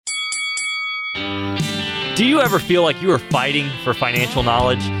Do you ever feel like you are fighting for financial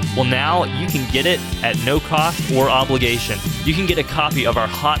knowledge? Well, now you can get it at no cost or obligation. You can get a copy of our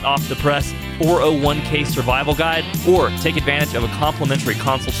hot off the press 401k survival guide or take advantage of a complimentary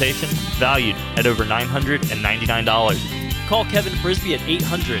consultation valued at over $999. Call Kevin Frisby at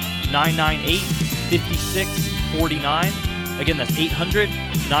 800-998-5649. Again, that's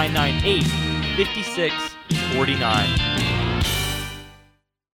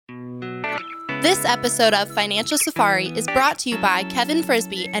 800-998-5649. This episode of Financial Safari is brought to you by Kevin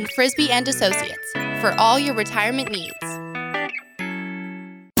Frisby and Frisby & Associates for all your retirement needs.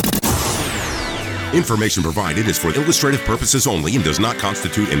 Information provided is for illustrative purposes only and does not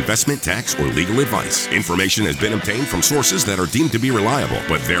constitute investment, tax, or legal advice. Information has been obtained from sources that are deemed to be reliable,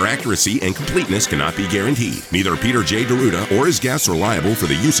 but their accuracy and completeness cannot be guaranteed. Neither Peter J. D'Arruda or his guests are liable for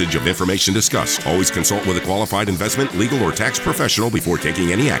the usage of information discussed. Always consult with a qualified investment, legal, or tax professional before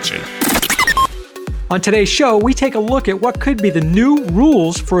taking any action. On today's show, we take a look at what could be the new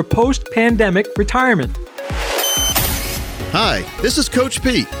rules for a post-pandemic retirement. Hi, this is Coach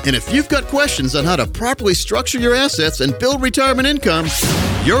Pete, and if you've got questions on how to properly structure your assets and build retirement income,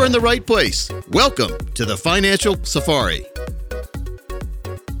 you're in the right place. Welcome to the Financial Safari.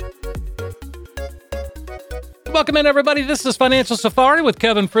 Welcome in, everybody. This is Financial Safari with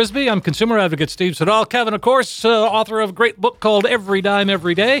Kevin Frisby. I'm consumer advocate Steve Siddall. Kevin, of course, author of a great book called Every Dime,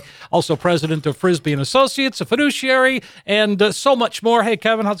 Every Day. Also president of Frisby & Associates, a fiduciary, and so much more. Hey,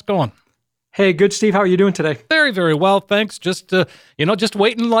 Kevin, how's it going? Hey, good, Steve. How are you doing today? Very, very well, thanks. Just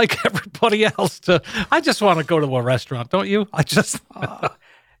waiting like everybody else. I just want to go to a restaurant, don't you?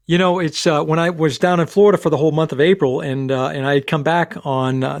 It's when I was down in Florida for the whole month of April, and I had come back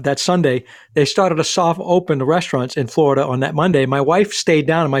on that Sunday. They started to soft open the restaurants in Florida on that Monday. My wife stayed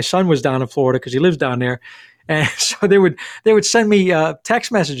down, and my son was down in Florida because he lives down there. And so they would send me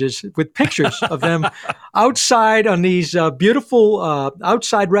text messages with pictures of them outside on these beautiful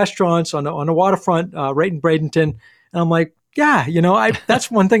outside restaurants on the waterfront right in Bradenton. And I'm like, yeah,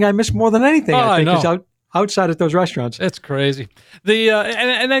 that's one thing I miss more than anything. I think is outside at those restaurants. It's crazy.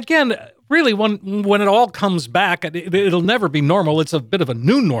 And again, really, when it all comes back, it'll never be normal. It's a bit of a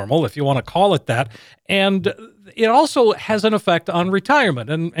new normal, if you want to call it that. And it also has an effect on retirement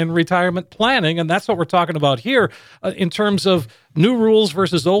and retirement planning. And that's what we're talking about here in terms of new rules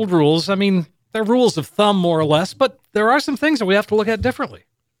versus old rules. I mean, they're rules of thumb, more or less, but there are some things that we have to look at differently.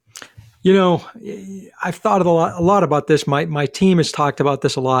 I've thought a lot about this. My team has talked about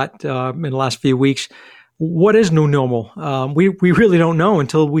this a lot in the last few weeks. What is new normal? We really don't know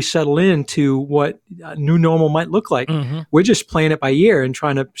until we settle into what new normal might look like. Mm-hmm. We're just playing it by ear and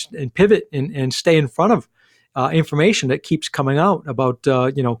trying to pivot and stay in front of information that keeps coming out about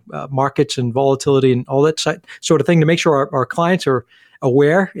markets and volatility and all that sort of thing to make sure our clients are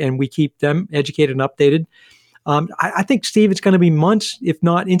aware and we keep them educated and updated. I think, Steve, it's going to be months, if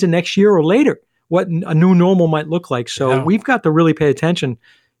not into next year or later, what a new normal might look like. So We've got to really pay attention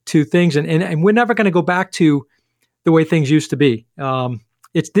to things, and we're never going to go back to the way things used to be.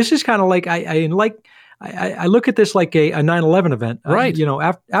 This is kind of like I look at this like a 9/11 event, right?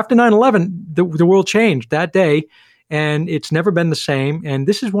 After 9/11, the world changed that day, and it's never been the same. And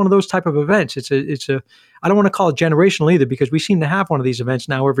this is one of those type of events. It's a I don't want to call it generational either, because we seem to have one of these events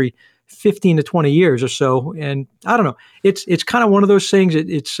now every 15 to 20 years or so. And I don't know. It's kind of one of those things.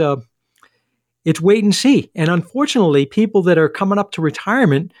 It's wait and see. And unfortunately, people that are coming up to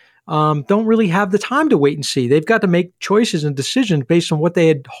retirement don't really have the time to wait and see. They've got to make choices and decisions based on what they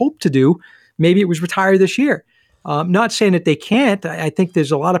had hoped to do. Maybe it was retire this year. Not saying that they can't. I think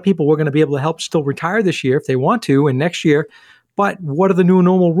there's a lot of people we're going to be able to help still retire this year if they want to, and next year. But what are the new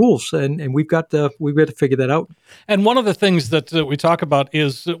normal rules? And we've got to figure that out. And one of the things that we talk about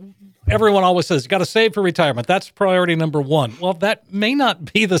is everyone always says, you got to save for retirement. That's priority number one. Well, that may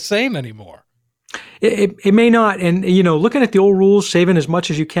not be the same anymore. It may not. And, looking at the old rules, saving as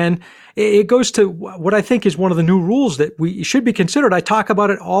much as you can, it goes to what I think is one of the new rules that we should be considered. I talk about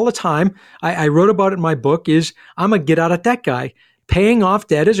it all the time. I wrote about it in my book is I'm a get out of debt guy. Paying off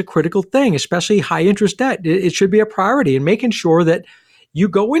debt is a critical thing, especially high interest debt. It should be a priority, and making sure that you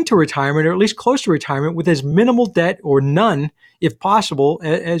go into retirement or at least close to retirement with as minimal debt or none, if possible,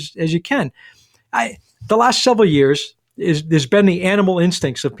 as you can. The last several years, there's been the animal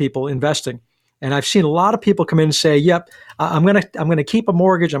instincts of people investing. And I've seen a lot of people come in and say, yep, I'm gonna keep a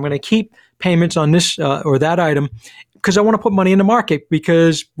mortgage. I'm going to keep payments on this or that item because I want to put money in the market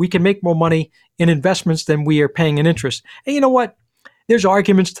because we can make more money in investments than we are paying in interest. And you know what? There's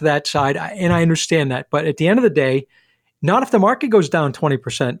arguments to that side, and I understand that. But at the end of the day, Not if the market goes down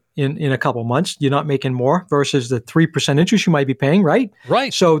 20% in a couple months. You're not making more versus the 3% interest you might be paying, right?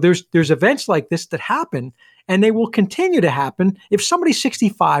 Right. So there's events like this that happen, and they will continue to happen. If somebody's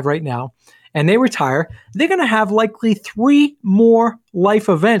 65 right now and they retire, they're going to have likely 3 more life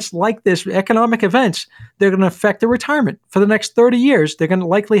events like this, economic events. They're going to affect their retirement. For the next 30 years, they're going to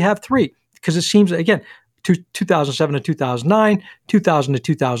likely have 3, because it seems, again, 2007 to 2009, 2000 to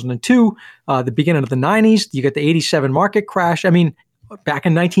 2002, the beginning of the 90s, you get the 87 market crash. I mean, back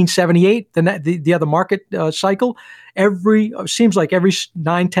in 1978, the other market cycle, seems like every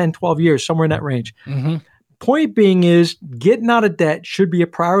 9, 10, 12 years, somewhere in that range. Mm-hmm. Point being is, getting out of debt should be a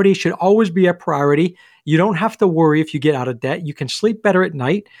priority, should always be a priority. You don't have to worry if you get out of debt. You can sleep better at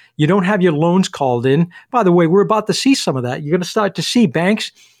night. You don't have your loans called in. By the way, we're about to see some of that. You're going to start to see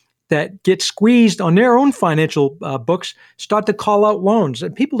banks that get squeezed on their own financial books start to call out loans.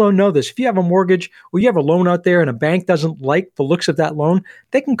 And people don't know this. If you have a mortgage or you have a loan out there and a bank doesn't like the looks of that loan,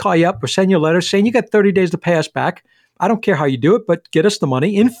 they can call you up or send you a letter saying, you got 30 days to pay us back. I don't care how you do it, but get us the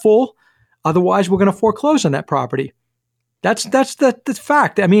money in full. Otherwise, we're going to foreclose on that property. That's the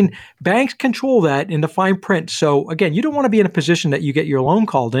fact. I mean, banks control that in the fine print. So again, you don't want to be in a position that you get your loan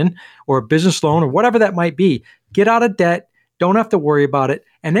called in, or a business loan, or whatever that might be. Get out of debt. Don't have to worry about it.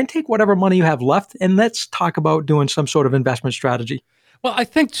 And then take whatever money you have left, and let's talk about doing some sort of investment strategy. Well, I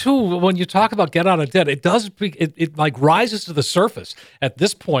think too, when you talk about get out of debt, it like rises to the surface at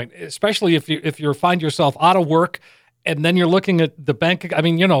this point, especially if you find yourself out of work, and then you're looking at the bank. I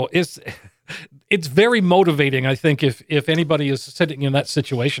mean, it's very motivating, I think, if anybody is sitting in that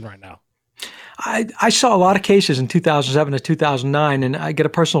situation right now. I saw a lot of cases in 2007 to 2009, and I get a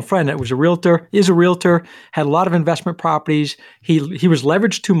personal friend that was a realtor, had a lot of investment properties. He was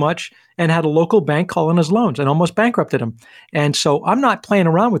leveraged too much and had a local bank call in his loans and almost bankrupted him. And so I'm not playing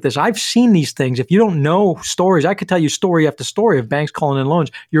around with this. I've seen these things. If you don't know stories, I could tell you story after story of banks calling in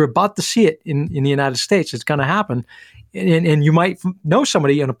loans. You're about to see it in the United States. It's going to happen. And you might know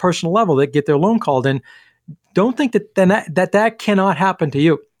somebody on a personal level that get their loan called in. Don't think that cannot happen to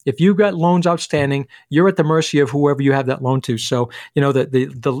you. If you've got loans outstanding, you're at the mercy of whoever you have that loan to. So,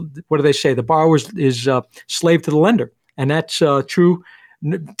 the what do they say? The borrower is slave to the lender. And that's true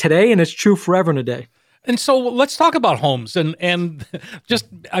today, and it's true forever and a day. And so let's talk about homes and just,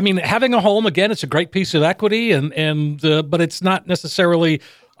 I mean, having a home, again, it's a great piece of equity, but it's not necessarily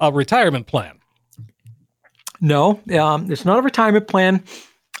a retirement plan. No, it's not a retirement plan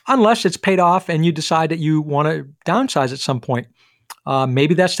unless it's paid off and you decide that you want to downsize at some point.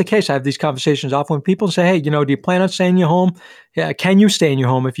 Maybe that's the case. I have these conversations often with people and say, hey, do you plan on staying in your home? Can you stay in your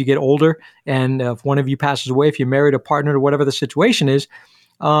home if you get older? And if one of you passes away, if you're married or partnered or whatever the situation is,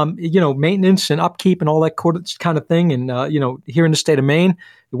 maintenance and upkeep and all that kind of thing. And, here in the state of Maine,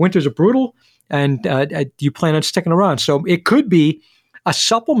 the winters are brutal. And do you plan on sticking around? So it could be a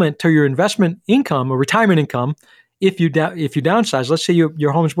supplement to your investment income or retirement income if you downsize. Let's say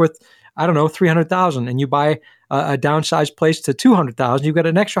your home's worth, I don't know, $300,000, and you buy a downsized place to $200,000. You've got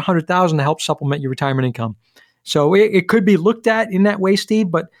an extra $100,000 to help supplement your retirement income. So it could be looked at in that way, Steve.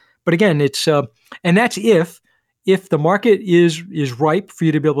 But again, it's and that's if the market is ripe for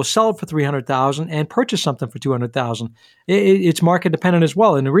you to be able to sell it for $300,000 and purchase something for $200,000. It's market dependent as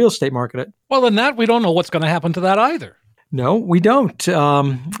well in the real estate market. Well, in that, we don't know what's going to happen to that either. No, we don't.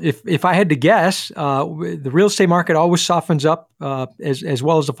 If I had to guess, the real estate market always softens up as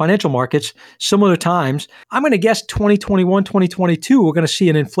well as the financial markets, similar times. I'm going to guess 2021, 2022, we're going to see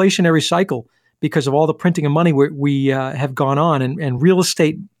an inflationary cycle because of all the printing of money we have gone on, and real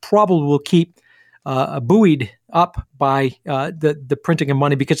estate probably will keep buoyed up by the printing of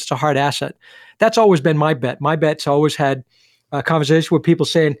money because it's a hard asset. That's always been my bet. My bet's always had a conversation with people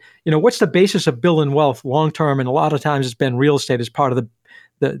saying, what's the basis of building wealth long term? And a lot of times it's been real estate as part of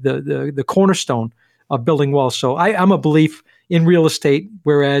the cornerstone of building wealth. So I'm a belief in real estate,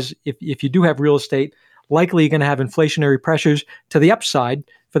 whereas if you do have real estate, likely you're going to have inflationary pressures to the upside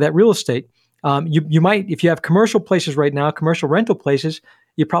for that real estate. You might, if you have commercial places right now, commercial rental places,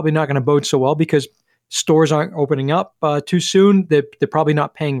 you're probably not going to bode so well because stores aren't opening up too soon. They're probably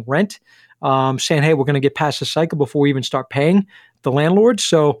not paying rent. Saying, hey, we're going to get past the cycle before we even start paying the landlord.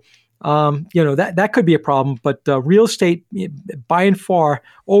 So, that could be a problem. But real estate, by and far,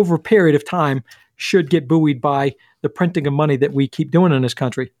 over a period of time, should get buoyed by the printing of money that we keep doing in this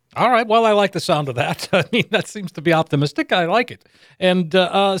country. All right. Well, I like the sound of that. I mean, that seems to be optimistic. I like it. And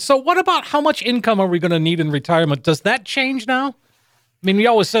so what about how much income are we going to need in retirement? Does that change now? I mean, we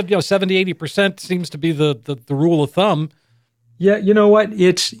always said, 70, 80% seems to be the rule of thumb. Yeah, you know what?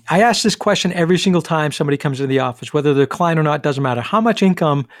 I ask this question every single time somebody comes into the office, whether they're a client or not, doesn't matter. How much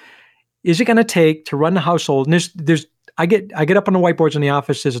income is it going to take to run the household? And I get up on the whiteboards in the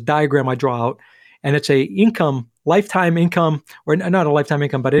office. There's a diagram I draw out, and it's a lifetime income, or not a lifetime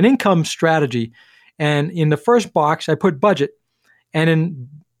income, but an income strategy. And in the first box, I put budget, and in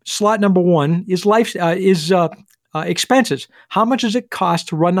slot number 1 is expenses. How much does it cost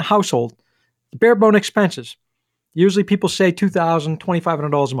to run the household? Bare bone expenses. Usually people say $2,000,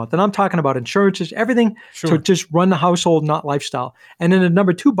 $2,500 a month. And I'm talking about insurances, everything to just run the household, not lifestyle. And then the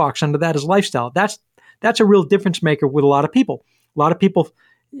number 2 box under that is lifestyle. That's a real difference maker with a lot of people. A lot of people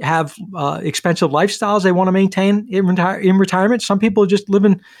have expensive lifestyles they want to maintain in retirement. Some people are just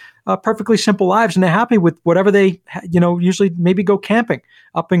living perfectly simple lives, and they're happy with whatever they, usually maybe go camping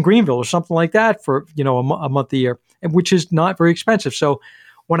up in Greenville or something like that for, a month a year, which is not very expensive. So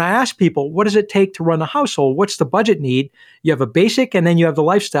when I ask people, what does it take to run a household? What's the budget need? You have a basic and then you have the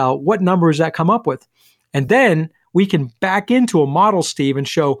lifestyle. What number does that come up with? And then we can back into a model, Steve, and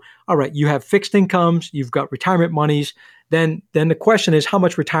show, all right, you have fixed incomes, you've got retirement monies. Then the question is, how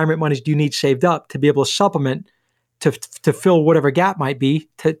much retirement monies do you need saved up to be able to supplement to fill whatever gap might be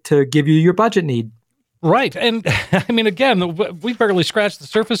to give you your budget need? Right. And I mean, again, we barely scratched the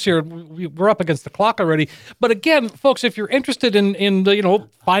surface here. We're up against the clock already. But again, folks, if you're interested in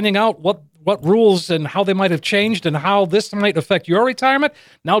finding out what rules and how they might have changed and how this might affect your retirement,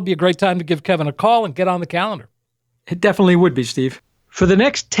 now would be a great time to give Kevin a call and get on the calendar. It definitely would be, Steve. For the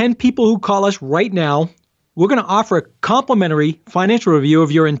next 10 people who call us right now, we're going to offer a complimentary financial review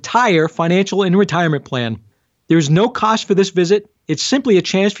of your entire financial and retirement plan. There is no cost for this visit. It's simply a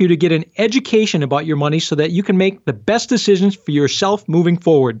chance for you to get an education about your money so that you can make the best decisions for yourself moving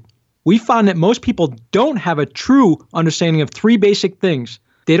forward. We found that most people don't have a true understanding of 3 basic things.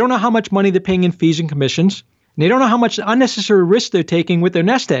 They don't know how much money they're paying in fees and commissions. And they don't know how much unnecessary risk they're taking with their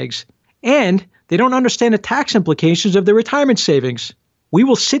nest eggs. And they don't understand the tax implications of their retirement savings. We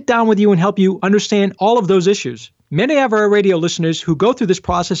will sit down with you and help you understand all of those issues. Many of our radio listeners who go through this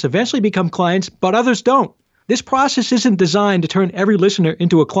process eventually become clients, but others don't. This process isn't designed to turn every listener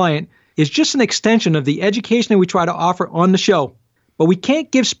into a client. It's just an extension of the education that we try to offer on the show. But we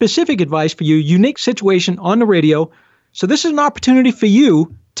can't give specific advice for your unique situation on the radio, so this is an opportunity for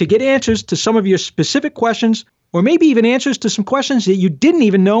you to get answers to some of your specific questions, or maybe even answers to some questions that you didn't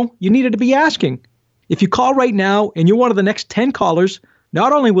even know you needed to be asking. If you call right now and you're one of the next 10 callers,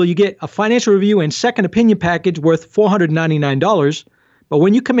 not only will you get a financial review and second opinion package worth $499, but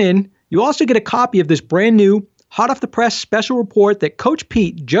when you come in, you also get a copy of this brand new, hot off the press special report that Coach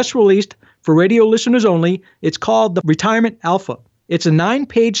Pete just released for radio listeners only. It's called the Retirement Alpha. It's a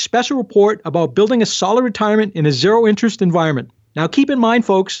 9-page special report about building a solid retirement in a zero-interest environment. Now keep in mind,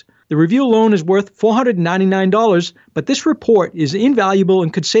 folks, the review alone is worth $499, but this report is invaluable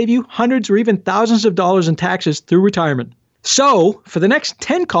and could save you hundreds or even thousands of dollars in taxes through retirement. So, for the next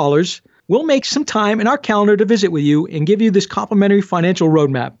 10 callers, we'll make some time in our calendar to visit with you and give you this complimentary financial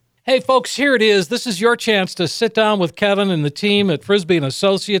roadmap. Hey, folks, here it is. This is your chance to sit down with Kevin and the team at Frisbie &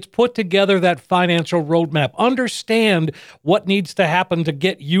 Associates, put together that financial roadmap, understand what needs to happen to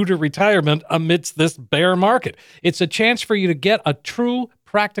get you to retirement amidst this bear market. It's a chance for you to get a true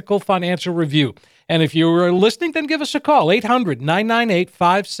practical financial review. And if you're listening, then give us a call,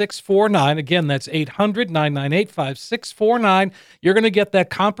 800-998-5649. Again, that's 800-998-5649. You're going to get that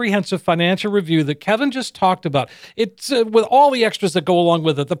comprehensive financial review that Kevin just talked about. It's with all the extras that go along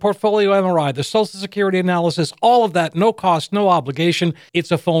with it, the portfolio MRI, the Social Security analysis, all of that, no cost, no obligation.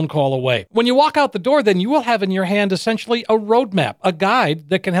 It's a phone call away. When you walk out the door, then you will have in your hand essentially a roadmap, a guide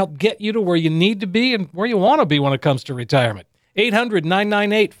that can help get you to where you need to be and where you want to be when it comes to retirement.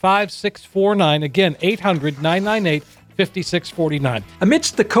 800-998-5649. Again, 800-998-5649.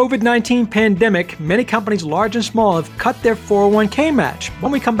 Amidst the COVID-19 pandemic, many companies large and small have cut their 401k match.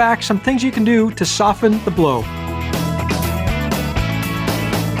 When we come back, some things you can do to soften the blow.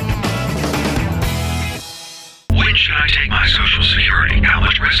 When should I take my Social Security? How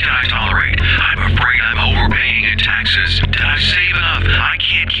much risk can I tolerate? I'm afraid I'm overpaying in taxes. Did I save enough? I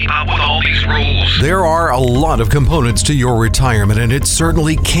can't keep up with all these rules. There are a lot of components to your retirement, and it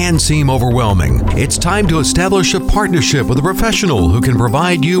certainly can seem overwhelming. It's time to establish a partnership with a professional who can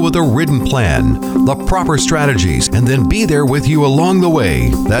provide you with a written plan, the proper strategies, and then be there with you along the way.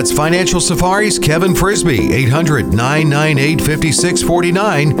 That's Financial Safari's Kevin Frisbie,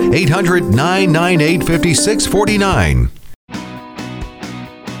 800-998-5649, 800-998-5649.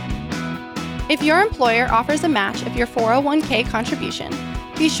 If your employer offers a match of your 401k contribution,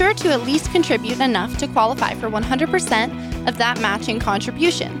 be sure to at least contribute enough to qualify for 100% of that matching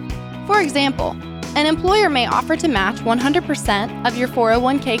contribution. For example, an employer may offer to match 100% of your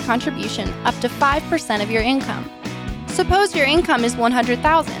 401k contribution up to 5% of your income. Suppose your income is $100,000.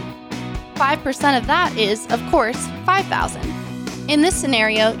 5% of that is, of course, $5,000. In this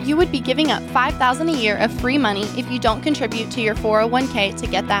scenario, you would be giving up $5,000 a year of free money if you don't contribute to your 401k to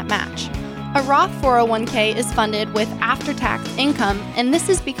get that match. A Roth 401k is funded with after-tax income, and this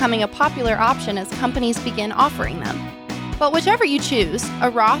is becoming a popular option as companies begin offering them. But whichever you choose, a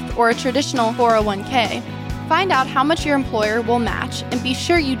Roth or a traditional 401k, find out how much your employer will match and be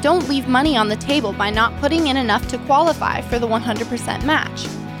sure you don't leave money on the table by not putting in enough to qualify for the 100% match.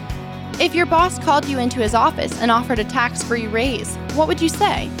 If your boss called you into his office and offered a tax-free raise, what would you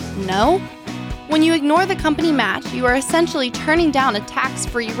say? No? When you ignore the company match, you are essentially turning down a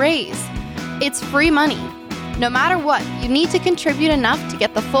tax-free raise. It's free money. No matter what, you need to contribute enough to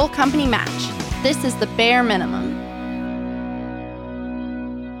get the full company match. This is the bare minimum.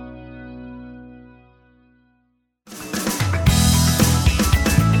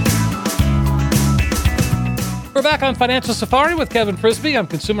 We're back on Financial Safari with Kevin Frisby. I'm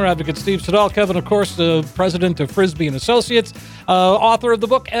consumer advocate Steve Siddall. Kevin, of course, the president of Frisby and Associates, author of the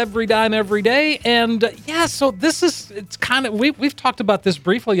book Every Dime Every Day. And so this is, it's kind of, we've talked about this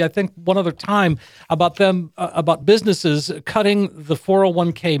briefly, I think, one other time about about businesses cutting the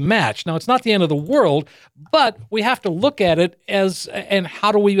 401k match. Now, it's not the end of the world, but we have to look at it and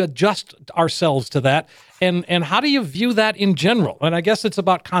how do we adjust ourselves to that? And how do you view that in general? And I guess it's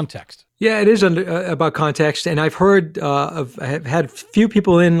about context. Yeah, it is about context, and I've heard I've had a few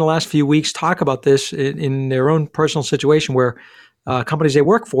people in the last few weeks talk about this in their own personal situation where companies they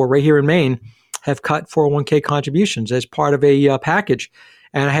work for right here in Maine have cut 401k contributions as part of a package.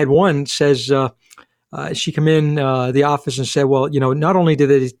 And I had one says she come in the office and said, well, not only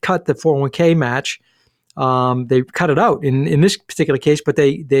did they cut the 401k match, they cut it out in this particular case, but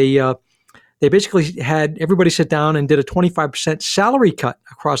they basically had everybody sit down and did a 25% salary cut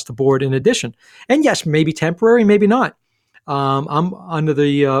across the board in addition. And yes, maybe temporary, maybe not. I'm under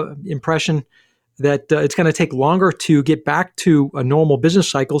the impression that it's going to take longer to get back to a normal business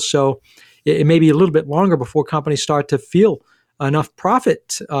cycle. So it may be a little bit longer before companies start to feel enough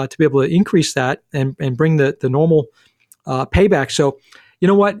profit to be able to increase that and bring the normal payback. So you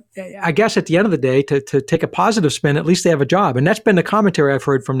know what? I guess at the end of the day, to take a positive spin, at least they have a job. And that's been the commentary I've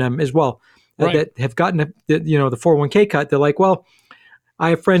heard from them as well. Right. That have gotten the 401k cut. They're like, well, I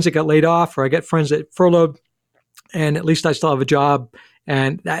have friends that got laid off, or I got friends that furloughed, and at least I still have a job.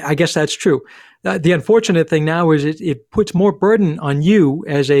 And I guess that's true. The unfortunate thing now is it puts more burden on you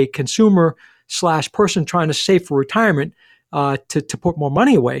as a consumer / person trying to save for retirement to put more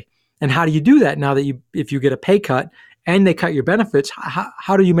money away. And how do you do that now that if you get a pay cut and they cut your benefits?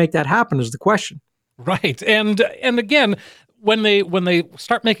 How do you make that happen is the question. Right. And again, when they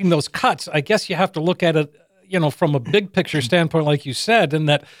start making those cuts, I guess you have to look at it, from a big picture standpoint, like you said, and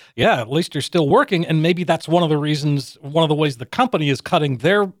that, at least you're still working. And maybe that's one of the ways the company is cutting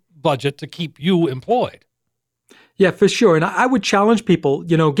their budget to keep you employed. Yeah, for sure. And I would challenge people,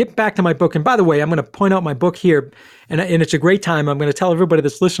 get back to my book. And by the way, I'm going to point out my book here, and it's a great time. I'm going to tell everybody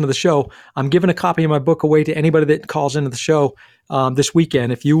that's listening to the show, I'm giving a copy of my book away to anybody that calls into the show this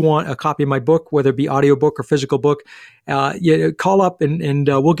weekend. If you want a copy of my book, whether it be audiobook or physical book, call up and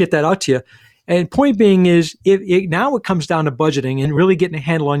we'll get that out to you. And point being is, now it comes down to budgeting and really getting a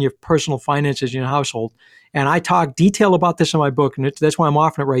handle on your personal finances in your household. And I talk detail about this in my book, and that's why I'm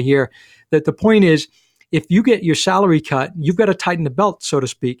offering it right here. That the point is, if you get your salary cut, you've got to tighten the belt, so to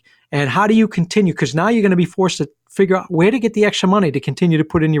speak. And how do you continue? Because now you're going to be forced to figure out where to get the extra money to continue to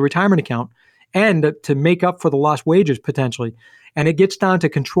put in your retirement account and to make up for the lost wages potentially. And it gets down to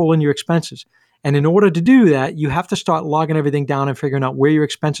controlling your expenses. And in order to do that, you have to start logging everything down and figuring out where your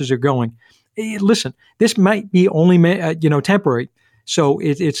expenses are going. Listen, this might be only temporary. So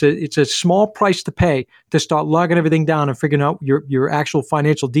it's a small price to pay to start logging everything down and figuring out your actual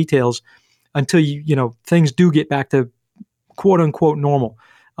financial details until things do get back to quote unquote normal.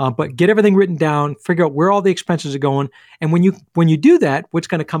 But get everything written down, figure out where all the expenses are going. And when you do that, what's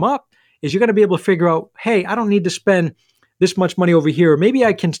going to come up is you're going to be able to figure out, hey, I don't need to spend this much money over here. Maybe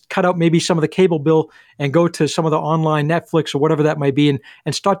I can cut out maybe some of the cable bill and go to some of the online Netflix or whatever that might be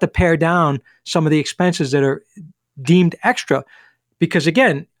and start to pare down some of the expenses that are deemed extra. Because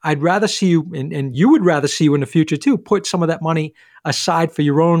again, I'd rather see you, and you would rather see you in the future too, put some of that money aside for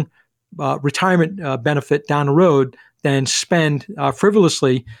your own retirement benefit down the road than spend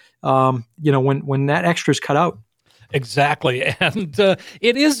frivolously, when that extra is cut out. Exactly. And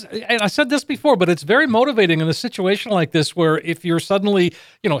it is, and I said this before, but it's very motivating in a situation like this where if you're suddenly,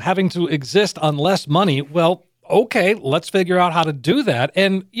 having to exist on less money, well, okay, let's figure out how to do that.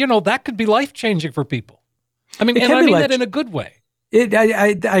 And, that could be life-changing for people. I mean, and I mean that in a good way.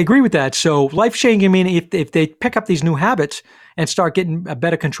 I agree with that. So life changing, I mean, if they pick up these new habits and start getting a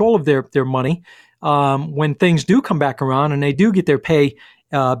better control of their money, when things do come back around and they do get their pay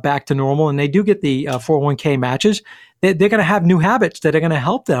back to normal and they do get the 401k matches, they're going to have new habits that are going to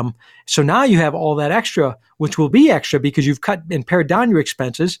help them. So now you have all that extra, which will be extra because you've cut and pared down your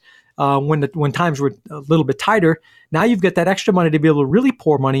expenses when times were a little bit tighter. Now you've got that extra money to be able to really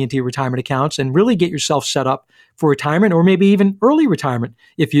pour money into your retirement accounts and really get yourself set up for retirement, or maybe even early retirement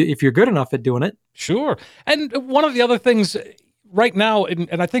if you're good enough at doing it. Sure. And one of the other things right now,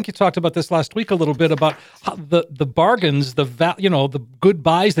 and I think you talked about this last week a little bit about how the bargains, the good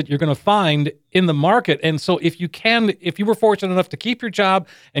buys that you're going to find in the market. And so if you were fortunate enough to keep your job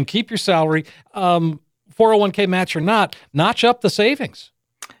and keep your salary, 401k match or not, notch up the savings.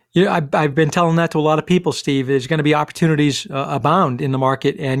 Yeah, I've been telling that to a lot of people, Steve. There's going to be opportunities abound in the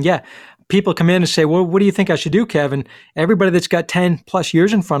market. And yeah, people come in and say, well, what do you think I should do, Kevin? Everybody that's got 10 plus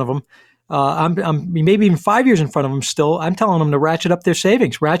years in front of them, I'm maybe even 5 years in front of them still, I'm telling them to ratchet up their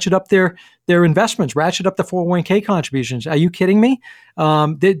savings, ratchet up their investments, ratchet up the 401k contributions. Are you kidding me?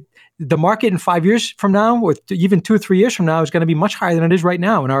 The market in 5 years from now, or even 2 or 3 years from now, is going to be much higher than it is right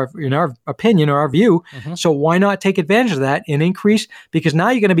now, in our opinion or our view. Mm-hmm. So why not take advantage of that and increase? Because now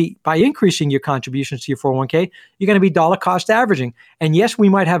you're going to be, by increasing your contributions to your 401k, you're going to be dollar cost averaging. And yes, we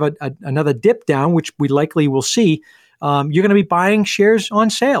might have another dip down, which we likely will see. You're going to be buying shares on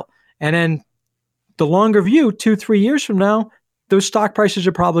sale. And then the longer view, 2-3 years from now, those stock prices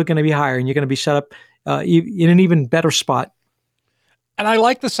are probably going to be higher, and you're going to be set up in an even better spot. And I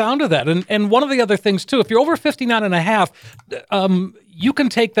like the sound of that. And one of the other things, too, if you're over 59 and a half, you can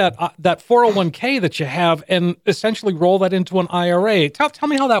take that 401k that you have and essentially roll that into an IRA. Tell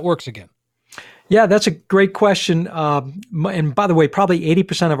me how that works again. Yeah, that's a great question. And by the way, probably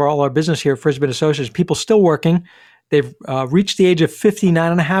 80% of all our business here at Frisbin Associates, people still working. They've reached the age of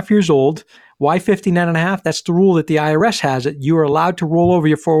 59 and a half years old. Why 59 and a half? That's the rule that the IRS has. It. You are allowed to roll over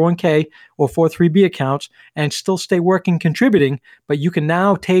your 401k or 403b accounts and still stay working, contributing, but you can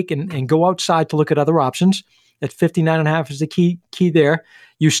now take and go outside to look at other options. At 59 and a half is the key there.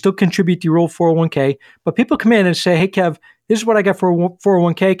 You still contribute to your old 401k, but people come in and say, hey, Kev, this is what I got for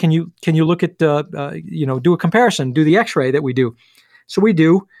 401k. Can you look at, do a comparison, do the x-ray that we do. So we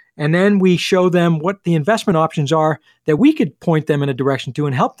do. And then we show them what the investment options are that we could point them in a direction to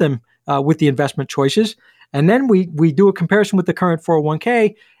and help them with the investment choices. And then we do a comparison with the current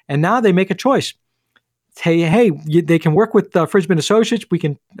 401k, and now they make a choice. Hey, they can work with Frisbin Associates. We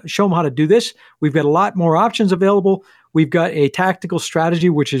can show them how to do this. We've got a lot more options available. We've got a tactical strategy,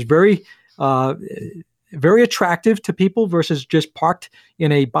 which is very, very attractive to people versus just parked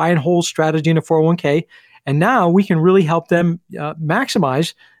in a buy and hold strategy in a 401k. And now we can really help them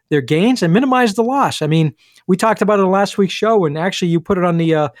maximize their gains and minimize the loss. I mean, we talked about it in last week's show, and actually you put it on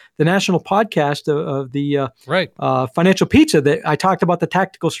the national podcast of the Financial Pizza that I talked about the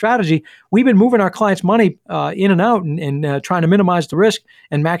tactical strategy. We've been moving our clients' money in and out and trying to minimize the risk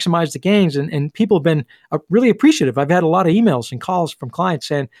and maximize the gains. And people have been really appreciative. I've had a lot of emails and calls from clients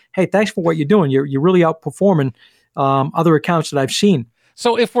saying, hey, thanks for what you're doing. You're really outperforming other accounts that I've seen.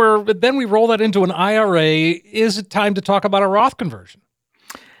 So if we roll that into an IRA, is it time to talk about a Roth conversion?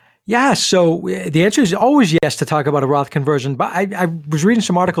 Yeah, so the answer is always yes to talk about a Roth conversion. But I was reading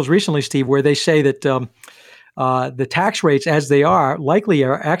some articles recently, Steve, where they say that the tax rates as they are likely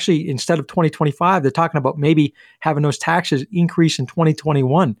are actually, instead of 2025, they're talking about maybe having those taxes increase in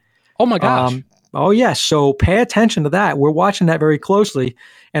 2021. Oh, my gosh. Oh, yes. So pay attention to that. We're watching that very closely.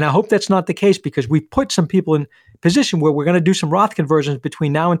 And I hope that's not the case, because we put some people in position where we're going to do some Roth conversions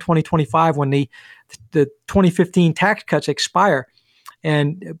between now and 2025 when the 2015 tax cuts expire.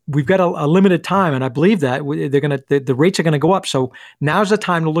 And we've got a limited time, and I believe that the rates are going to go up. So now's the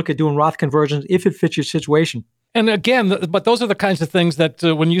time to look at doing Roth conversions if it fits your situation. And again, but those are the kinds of things that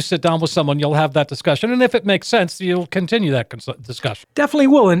when you sit down with someone, you'll have that discussion. And if it makes sense, you'll continue that discussion. Definitely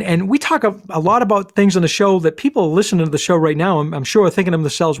will. And we talk a lot about things on the show that people listening to the show right now, I'm sure, are thinking to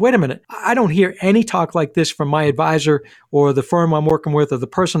themselves, wait a minute, I don't hear any talk like this from my advisor or the firm I'm working with or the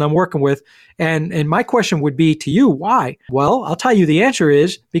person I'm working with. And my question would be to you, why? Well, I'll tell you the answer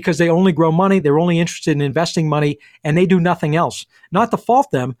is because they only grow money, they're only interested in investing money, and they do nothing else. Not to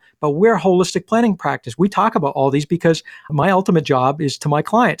fault them, but we're a holistic planning practice. We talk about all these because my ultimate job is to my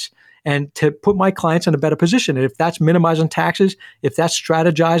clients and to put my clients in a better position. And if that's minimizing taxes, if that's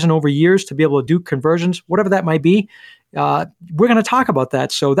strategizing over years to be able to do conversions, whatever that might be, we're going to talk about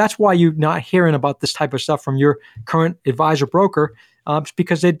that. So that's why you're not hearing about this type of stuff from your current advisor broker. It's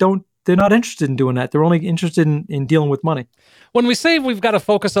because they don't they're not interested in doing that. They're only interested in dealing with money. When we say we've got to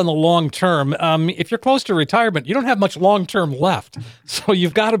focus on the long term, if you're close to retirement, you don't have much long term left. So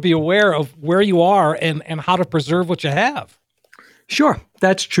you've got to be aware of where you are and how to preserve what you have. Sure,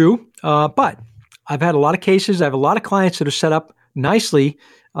 that's true. But I've had a lot of cases. I have a lot of clients that are set up nicely,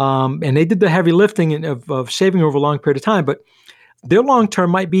 and they did the heavy lifting of saving over a long period of time. But their long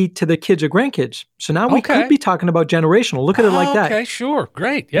term might be to their kids or grandkids. So now we could be talking about generational. Look at it like that. Okay, sure,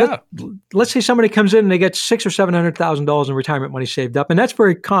 great, yeah. Let's say somebody comes in and they get $600,000 or $700,000 in retirement money saved up, and that's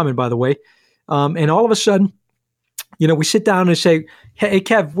very common, by the way. And all of a sudden, we sit down and say, "Hey,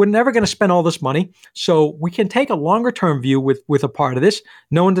 Kev, we're never going to spend all this money, so we can take a longer term view with a part of this,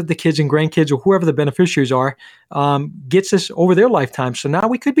 knowing that the kids and grandkids or whoever the beneficiaries are gets this over their lifetime." So now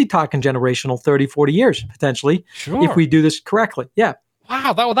we could be talking generational 30, 40 years potentially if we do this correctly. Yeah.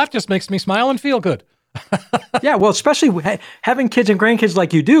 Wow, that just makes me smile and feel good. Yeah, well, especially having kids and grandkids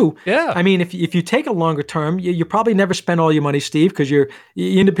like you do. Yeah. I mean, if you take a longer term, you probably never spend all your money, Steve, because you're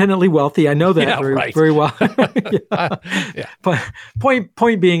independently wealthy. I know that very well. Yeah. But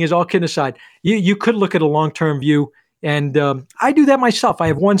point being is, all kidding aside, you could look at a long-term view. And I do that myself. I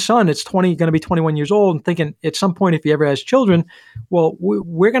have one son. It's going to be 21 years old, and thinking at some point, if he ever has children, well,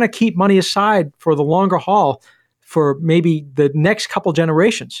 we're going to keep money aside for the longer haul for maybe the next couple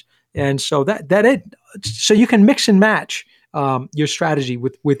generations. And so so you can mix and match your strategy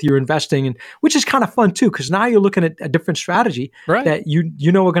with your investing, and which is kind of fun too, because now you're looking at a different strategy that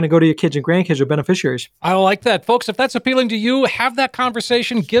you know are going to go to your kids and grandkids or beneficiaries. I like that, folks. If that's appealing to you, have that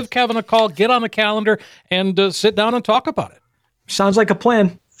conversation. Give Kevin a call. Get on the calendar and sit down and talk about it. Sounds like a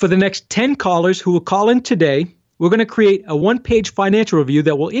plan. For the next 10 callers who will call in today, we're going to create a one-page financial review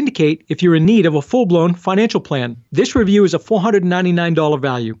that will indicate if you're in need of a full-blown financial plan. This review is a $499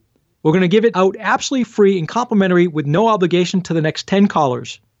 value. We're going to give it out absolutely free and complimentary with no obligation to the next 10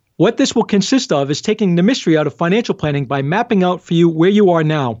 callers. What this will consist of is taking the mystery out of financial planning by mapping out for you where you are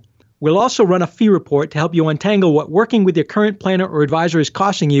now. We'll also run a fee report to help you untangle what working with your current planner or advisor is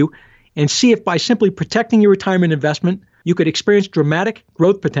costing you, and see if by simply protecting your retirement investment, you could experience dramatic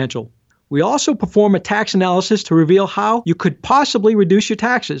growth potential. We also perform a tax analysis to reveal how you could possibly reduce your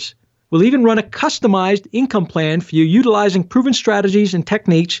taxes. We'll even run a customized income plan for you utilizing proven strategies and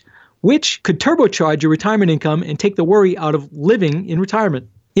techniques which could turbocharge your retirement income and take the worry out of living in retirement.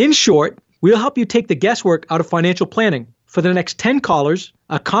 In short, we'll help you take the guesswork out of financial planning. For the next 10 callers,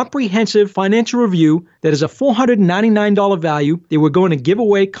 a comprehensive financial review that is a $499 value that we're going to give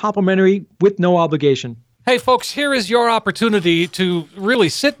away complimentary with no obligation. Hey, folks, here is your opportunity to really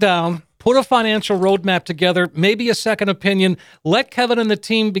sit down, put a financial roadmap together, maybe a second opinion. Let Kevin and the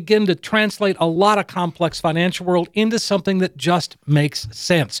team begin to translate a lot of complex financial world into something that just makes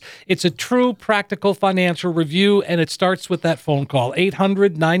sense. It's a true practical financial review, and it starts with that phone call,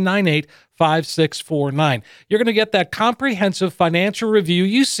 800-998-5649. You're going to get that comprehensive financial review.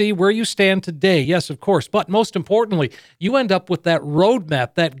 You see where you stand today, yes, of course, but most importantly, you end up with that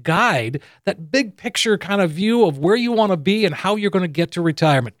roadmap, that guide, that big picture kind of view of where you want to be and how you're going to get to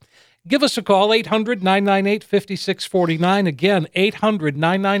retirement. Give us a call, 800-998-5649. Again,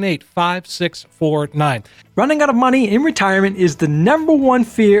 800-998-5649. Running out of money in retirement is the number one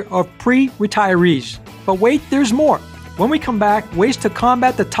fear of pre-retirees. But wait, there's more. When we come back, ways to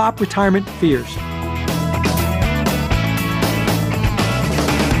combat the top retirement fears.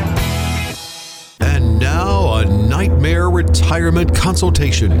 And now, a nightmare retirement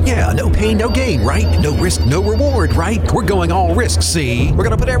consultation. Yeah, no pain, no gain, right? No risk, no reward, right? We're going all risk, see? We're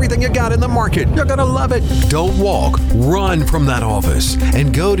going to put everything you got in the market. You're going to love it. Don't walk. Run from that office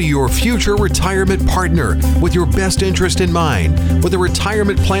and go to your future retirement partner with your best interest in mind, with a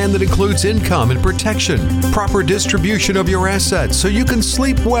retirement plan that includes income and protection, proper distribution of your assets so you can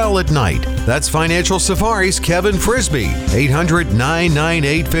sleep well at night. That's Financial Safari's Kevin Frisby.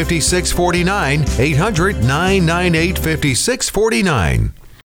 800-998-5649. 800-998-5649.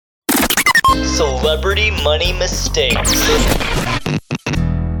 Celebrity Money Mistakes.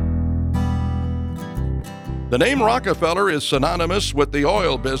 The name Rockefeller is synonymous with the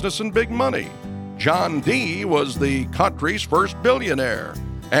oil business and big money. John D. was the country's first billionaire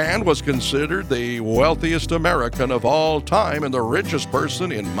and was considered the wealthiest American of all time and the richest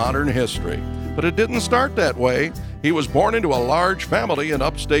person in modern history. But it didn't start that way. He was born into a large family in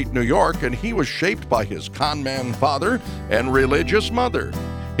upstate New York, and he was shaped by his conman father and religious mother.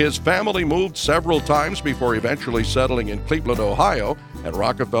 His family moved several times before eventually settling in Cleveland, Ohio, and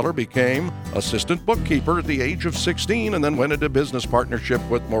Rockefeller became assistant bookkeeper at the age of 16 and then went into business partnership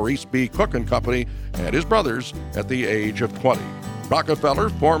with Maurice B. Cook & Company and his brothers at the age of 20. Rockefeller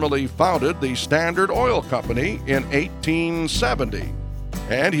formally founded the Standard Oil Company in 1870.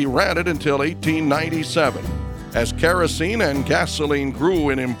 and he ran it until 1897. As kerosene and gasoline grew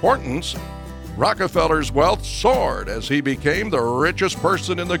in importance, Rockefeller's wealth soared as he became the richest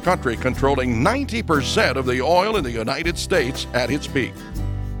person in the country, controlling 90% of the oil in the United States at its peak.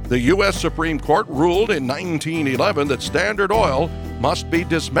 The U.S. Supreme Court ruled in 1911 that Standard Oil must be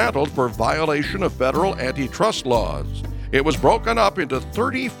dismantled for violation of federal antitrust laws. It was broken up into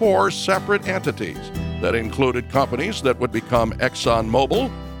 34 separate entities that included companies that would become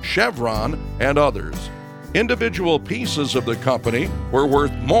ExxonMobil, Chevron, and others. Individual pieces of the company were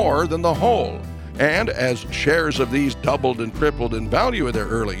worth more than the whole, and as shares of these doubled and tripled in value in their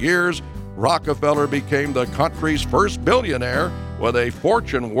early years, Rockefeller became the country's first billionaire with a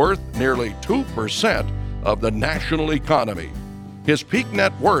fortune worth nearly 2% of the national economy. His peak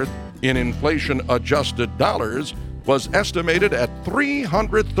net worth in inflation-adjusted dollars was estimated at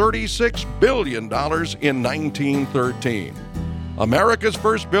 $336 billion in 1913. America's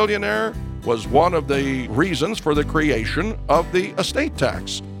first billionaire was one of the reasons for the creation of the estate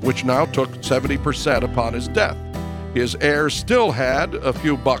tax, which now took 70% upon his death. His heirs still had a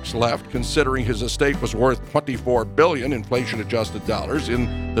few bucks left, considering his estate was worth $24 billion inflation-adjusted dollars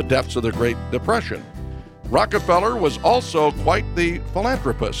in the depths of the Great Depression. Rockefeller was also quite the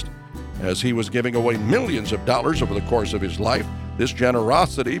philanthropist. As he was giving away millions of dollars over the course of his life, this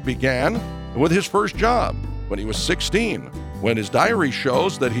generosity began with his first job when he was 16, when his diary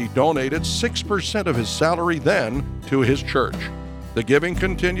shows that he donated 6% of his salary then to his church. The giving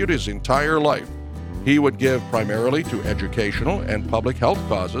continued his entire life. He would give primarily to educational and public health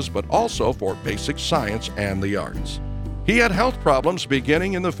causes, but also for basic science and the arts. He had health problems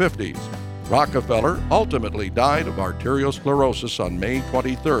beginning in the 50s. Rockefeller ultimately died of arteriosclerosis on May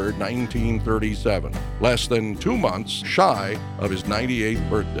 23, 1937, less than 2 months shy of his 98th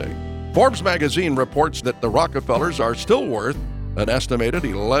birthday. Forbes magazine reports that the Rockefellers are still worth an estimated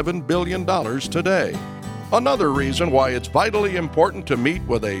 $11 billion today. Another reason why it's vitally important to meet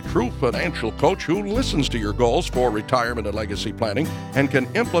with a true financial coach who listens to your goals for retirement and legacy planning and can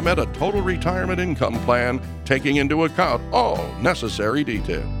implement a total retirement income plan taking into account all necessary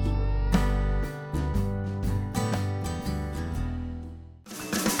details.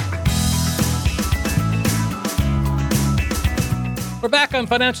 We're back on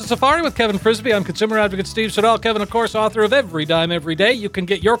Financial Safari with Kevin Frisby. I'm consumer advocate Steve Siddall. Kevin, of course, author of Every Dime Every Day. You can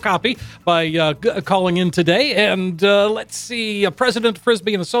get your copy by calling in today. And let's see, President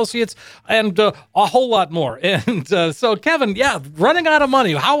Frisby and Associates, and a whole lot more. And so, Kevin, running out of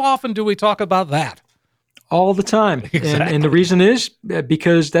money. How often do we talk about that? All the time. Exactly. And the reason is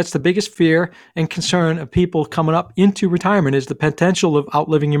because that's the biggest fear and concern of people coming up into retirement is the potential of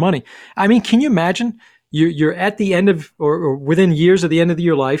outliving your money. I mean, can you imagine? You're at the end of, or within years of the end of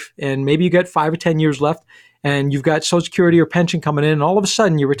your life, and maybe you got 5 or 10 years left, and you've got Social Security or pension coming in, and all of a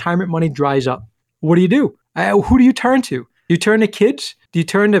sudden your retirement money dries up. What do you do? Who do you turn to? Do you turn to kids? Do you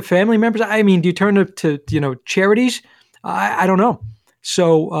turn to family members? I mean, do you turn to charities? I don't know.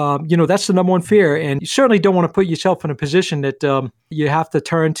 So, that's the number one fear. And you certainly don't want to put yourself in a position that you have to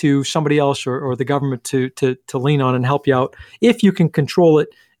turn to somebody else or the government to lean on and help you out if you can control it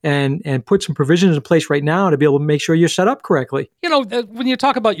and put some provisions in place right now to be able to make sure you're set up correctly. When you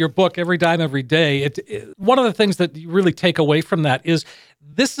talk about your book, Every Dime Every Day, one of the things that you really take away from that is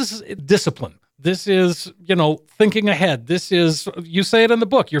this is discipline. This is, thinking ahead. This is, you say it in the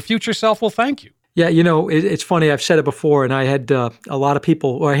book, your future self will thank you. Yeah, it's funny. I've said it before, and I had a lot of people,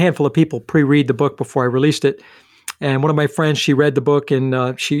 or a handful of people, pre-read the book before I released it. And one of my friends, she read the book,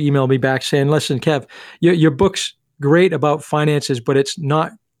 and she emailed me back saying, "Listen, Kev, your book's great about finances, but it's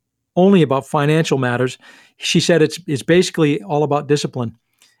not only about financial matters." She said it's basically all about discipline.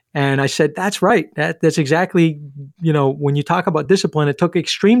 And I said, that's right. That's exactly, when you talk about discipline, it took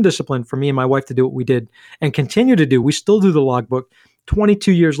extreme discipline for me and my wife to do what we did and continue to do. We still do the logbook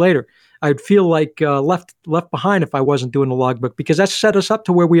 22 years later. I'd feel like left behind if I wasn't doing the logbook, because that set us up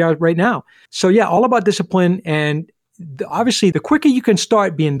to where we are right now. So yeah, all about discipline. And obviously the quicker you can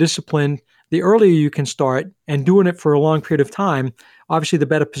start being disciplined, the earlier you can start, and doing it for a long period of time, obviously the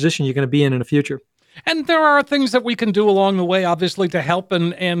better position you're going to be in the future. And there are things that we can do along the way, obviously, to help.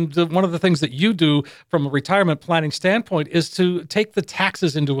 And one of the things that you do from a retirement planning standpoint is to take the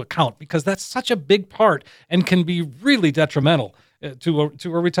taxes into account, because that's such a big part and can be really detrimental to a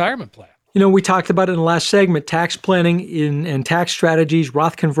retirement plan. We talked about it in the last segment, tax planning and tax strategies,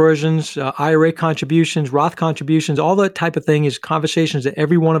 Roth conversions, IRA contributions, Roth contributions, all that type of thing is conversations that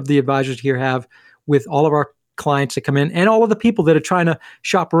every one of the advisors here have with all of our clients that come in and all of the people that are trying to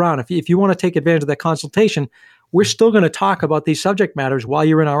shop around. If you want to take advantage of that consultation, we're still going to talk about these subject matters while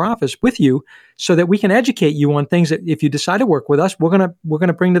you're in our office with you, so that we can educate you on things that, if you decide to work with us, we're going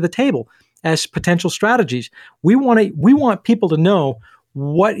to bring to the table as potential strategies. We want people to know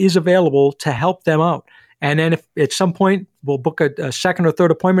what is available to help them out. And then if at some point we'll book a second or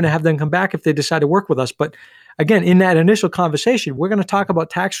third appointment and have them come back if they decide to work with us. But again, in that initial conversation, we're going to talk about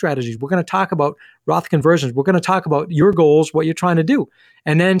tax strategies. We're going to talk about Roth conversions. We're going to talk about your goals, what you're trying to do,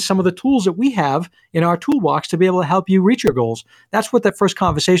 and then some of the tools that we have in our toolbox to be able to help you reach your goals. That's what that first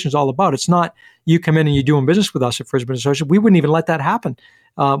conversation is all about. It's not you come in and you're doing business with us at First Business Associates. We wouldn't even let that happen.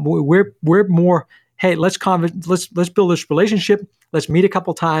 We're more, hey, let's build this relationship. Let's meet a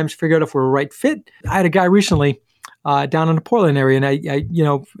couple times, figure out if we're a right fit. I had a guy recently down in the Portland area, and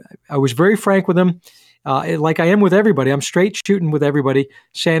I was very frank with him, like I am with everybody. I'm straight shooting with everybody,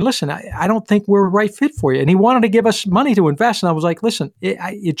 saying, listen, I don't think we're a right fit for you. And he wanted to give us money to invest, and I was like, listen,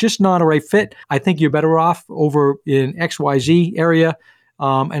 it's just not a right fit. I think you're better off over in XYZ area,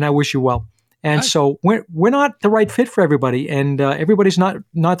 and I wish you well. And nice. So we're not the right fit for everybody, and everybody's not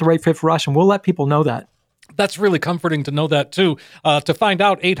the right fit for us, and we'll let people know that. That's really comforting to know that, too. To find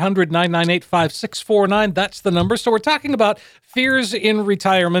out, 800-998-5649, that's the number. So we're talking about fears in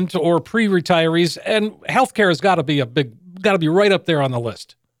retirement or pre-retirees, and healthcare has got to be right up there on the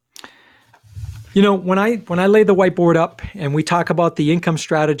list. You know, when I lay the whiteboard up and we talk about the income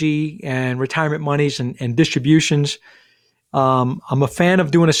strategy and retirement monies and distributions, I'm a fan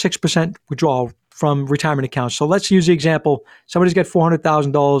of doing a 6% withdrawal from retirement accounts. So let's use the example. Somebody's got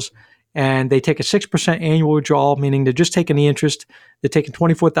 $400,000 and they take a 6% annual withdrawal, meaning they're just taking the interest. They're taking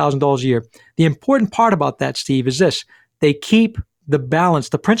 $24,000 a year. The important part about that, Steve, is this. They keep the balance,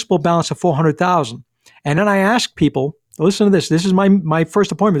 the principal balance of $400,000. And then I ask people, listen to this. This is my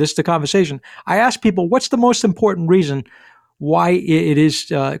first appointment. This is the conversation. I ask people, what's the most important reason why it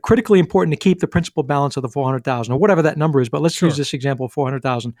is critically important to keep the principal balance of the $400,000 or whatever that number is. But let's use this example of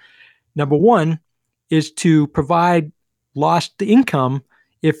 $400,000. Number one is to provide lost income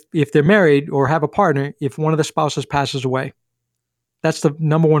if they're married or have a partner, if one of the spouses passes away. That's the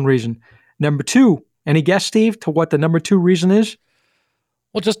number one reason. Number two, any guess, Steve, to what the number two reason is?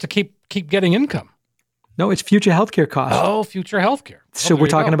 Well, just to keep getting income. No, it's future healthcare costs. Oh, future healthcare. So we're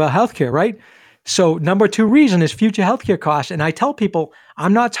talking about healthcare, right? So number two reason is future healthcare costs. And I tell people,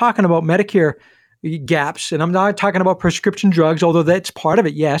 I'm not talking about Medicare gaps, and I'm not talking about prescription drugs, although that's part of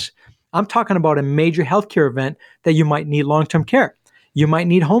it, yes. I'm talking about a major healthcare event that you might need long-term care. You might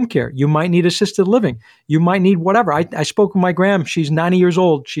need home care. You might need assisted living. You might need whatever. I spoke with my gram. She's 90 years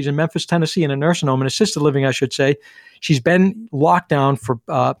old. She's in Memphis, Tennessee, in a nursing home, in assisted living, I should say. She's been locked down for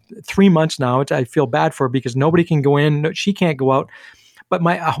 3 months now. I feel bad for her because nobody can go in. She can't go out. But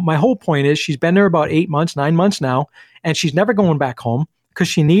my whole point is she's been there about 8 months, 9 months now, and she's never going back home because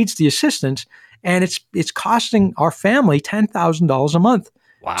she needs the assistance. And it's costing our family $10,000 a month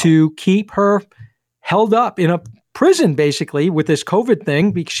to keep her held up in a prison, basically, with this COVID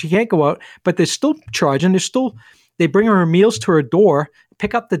thing, because she can't go out, but they're still charging. They bring her meals to her door,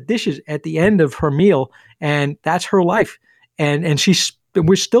 pick up the dishes at the end of her meal, and that's her life. And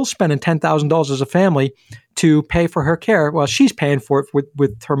we're still spending $10,000 as a family to pay for her care. Well, she's paying for it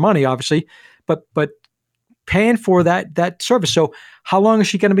with her money, obviously, but paying for that service. So how long is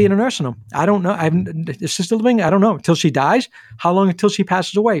she going to be in a nursing home? I don't know. Assisted living? I don't know. Until she dies? How long until she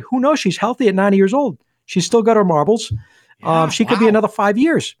passes away? Who knows? She's healthy at 90 years old. She's still got her marbles. Yeah, she could be another 5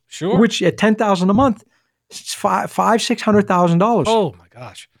 years. Sure. Which at $10,000 a month, it's $600,000. Oh my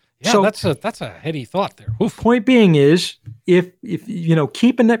gosh. Yeah, so that's a heady thought there. Oof. Point being is, if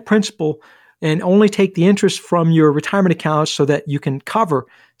keeping that principal and only take the interest from your retirement accounts so that you can cover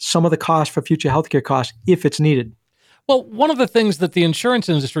some of the costs for future healthcare costs if it's needed. Well, one of the things that the insurance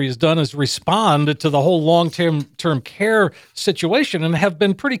industry has done is respond to the whole long-term care situation and have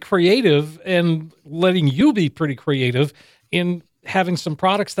been pretty creative and letting you be pretty creative in having some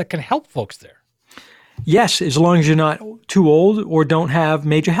products that can help folks there. Yes, as long as you're not too old or don't have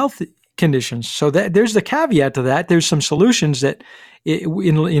major health conditions. So there's the caveat to that. There's some solutions that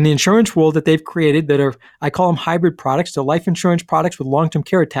in the insurance world that they've created that are, I call them hybrid products. They're life insurance products with long-term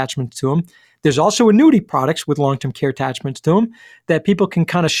care attachments to them. There's also annuity products with long-term care attachments to them that people can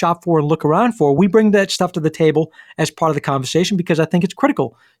kind of shop for and look around for. We bring that stuff to the table as part of the conversation because I think it's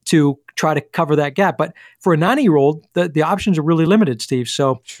critical to try to cover that gap. But for a 90-year-old, the options are really limited, Steve.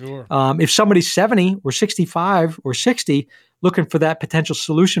 So sure. If somebody's 70 or 65 or 60 looking for that potential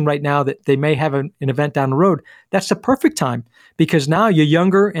solution right now that they may have an event down the road, that's the perfect time because now you're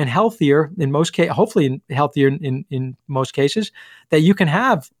younger and healthier in most cases, hopefully healthier in most cases, that you can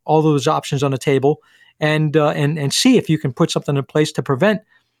have all those options on the table and see if you can put something in place to prevent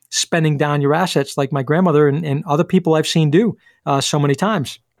spending down your assets like my grandmother and other people I've seen do so many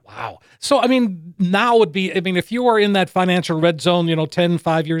times. Wow. So, I mean, now would be, if you are in that financial red zone,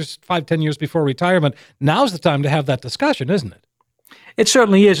 10 years before retirement, now's the time to have that discussion, isn't it? It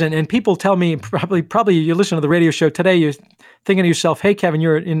certainly is. And people tell me, probably you listen to the radio show today, you're thinking to yourself, hey, Kevin,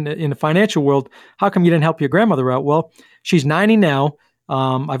 you're in the financial world. How come you didn't help your grandmother out? Well, she's 90 now.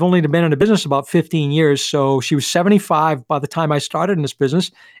 I've only been in the business about 15 years. So she was 75 by the time I started in this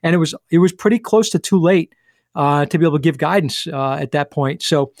business. And it was pretty close to too late to be able to give guidance at that point.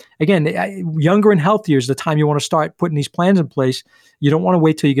 So again, younger and healthier is the time you want to start putting these plans in place. You don't want to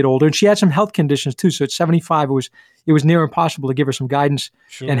wait till you get older. And she had some health conditions too. So at 75, it was near impossible to give her some guidance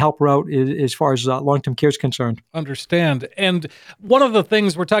and help her out as far as long-term care is concerned. Understand. And one of the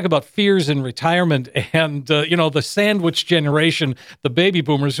things we're talking about fears in retirement and, the sandwich generation, the baby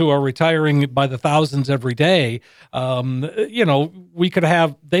boomers who are retiring by the thousands every day, they could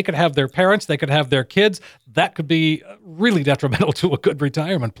have their parents, they could have their kids. That could be really detrimental to a good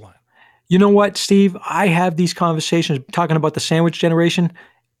retirement plan. You know what, Steve? I have these conversations talking about the sandwich generation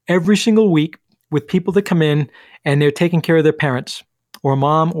every single week with people that come in and they're taking care of their parents or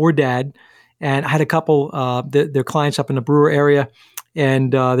mom or dad. And I had a couple, their clients up in the Brewer area,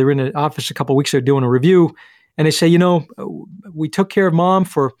 and they were in the office a couple of weeks ago doing a review. And they say, we took care of mom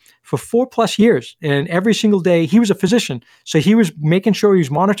for 4+ years. And every single day, he was a physician. So he was making sure he was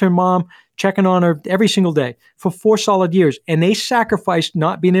monitoring mom, checking on her every single day for 4 solid years. And they sacrificed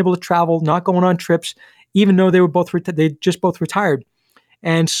not being able to travel, not going on trips, even though they just both retired.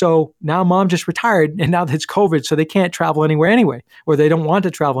 And so now mom just retired, and now it's COVID, so they can't travel anywhere anyway, or they don't want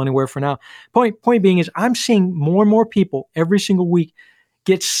to travel anywhere for now. Point being is I'm seeing more and more people every single week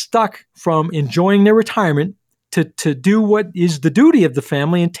get stuck from enjoying their retirement to do what is the duty of the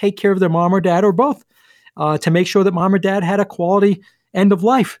family and take care of their mom or dad or both, to make sure that mom or dad had a quality end of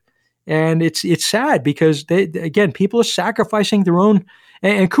life. And it's sad because people are sacrificing their own,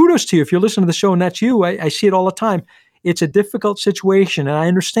 and kudos to you if you're listening to the show and that's you. I see it all the time. It's a difficult situation, and I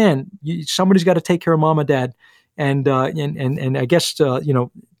understand somebody's got to take care of mom and dad, and I guess the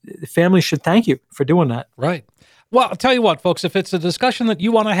family should thank you for doing that. Right. Well, I'll tell you what, folks, if it's a discussion that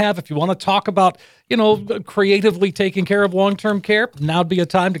you want to have, if you want to talk about, creatively taking care of long-term care, now'd be a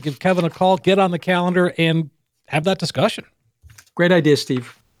time to give Kevin a call, get on the calendar, and have that discussion. Great idea,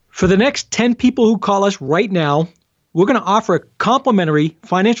 Steve. For the next 10 people who call us right now, we're going to offer a complimentary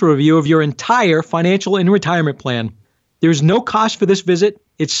financial review of your entire financial and retirement plan. There's no cost for this visit.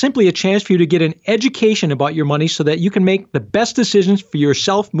 It's simply a chance for you to get an education about your money so that you can make the best decisions for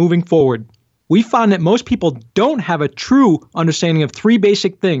yourself moving forward. We found that most people don't have a true understanding of 3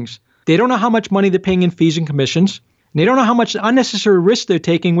 basic things. They don't know how much money they're paying in fees and commissions, and they don't know how much unnecessary risk they're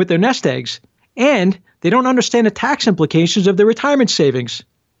taking with their nest eggs, and they don't understand the tax implications of their retirement savings.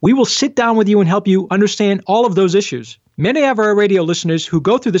 We will sit down with you and help you understand all of those issues. Many of our radio listeners who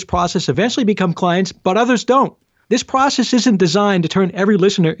go through this process eventually become clients, but others don't. This process isn't designed to turn every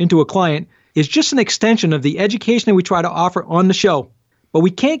listener into a client. It's just an extension of the education that we try to offer on the show. But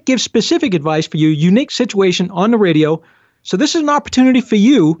we can't give specific advice for your unique situation on the radio, so this is an opportunity for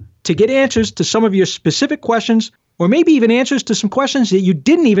you to get answers to some of your specific questions, or maybe even answers to some questions that you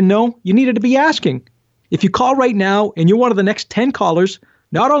didn't even know you needed to be asking. If you call right now and you're one of the next 10 callers,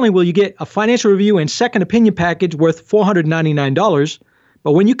 not only will you get a financial review and second opinion package worth $499,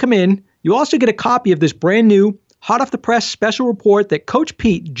 but when you come in, you also get a copy of this brand new, hot off the press special report that Coach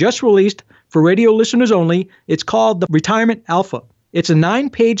Pete just released for radio listeners only. It's called the Retirement Alpha. It's a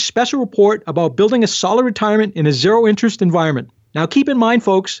 9-page special report about building a solid retirement in a zero-interest environment. Now, keep in mind,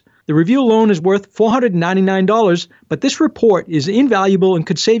 folks, the review alone is worth $499, but this report is invaluable and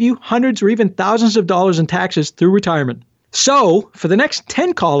could save you hundreds or even thousands of dollars in taxes through retirement. So, for the next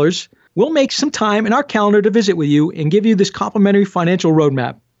 10 callers, we'll make some time in our calendar to visit with you and give you this complimentary financial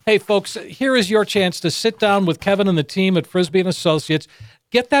roadmap. Hey, folks, here is your chance to sit down with Kevin and the team at Frisbee & Associates,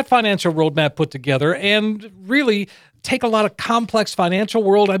 get that financial roadmap put together, and really take a lot of complex financial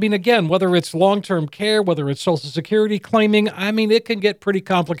world. Again, whether it's long-term care, whether it's Social Security claiming, it can get pretty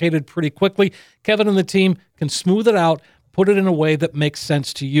complicated pretty quickly. Kevin and the team can smooth it out, put it in a way that makes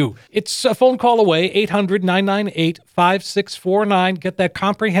sense to you. It's a phone call away, 800-998-5649. Get that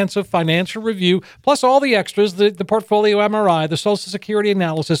comprehensive financial review, plus all the extras, the portfolio MRI, the Social Security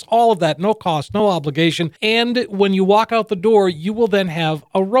analysis, all of that, no cost, no obligation. And when you walk out the door, you will then have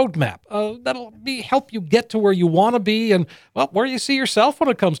a roadmap that'll help you get to where you want to be and, where you see yourself when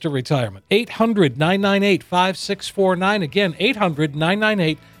it comes to retirement. 800-998-5649. Again,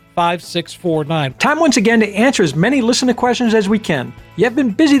 800-998-5649. 5649. Time once again to answer as many listener questions as we can. You have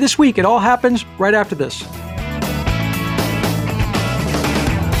been busy this week. It all happens right after this.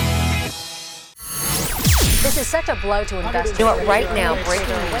 such a blow to investors. You know what, right now, breaking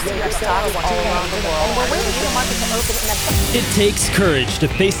news, the stocks all around the world, and we're waiting for the market to open. It takes courage to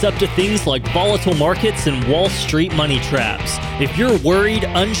face up to things like volatile markets and Wall Street money traps. If you're worried,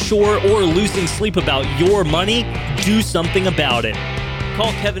 unsure, or losing sleep about your money, do something about it.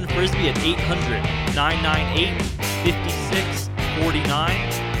 Call Kevin Frisby at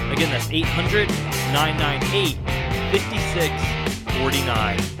 800-998-5649. Again, that's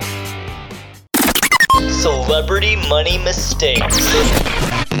 800-998-5649. Celebrity money mistakes.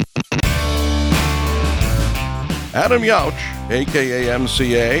 Adam Yauch, aka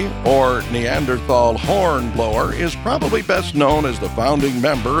MCA, or Neanderthal Hornblower, is probably best known as the founding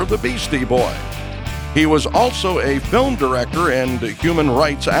member of the Beastie Boys. He was also a film director and human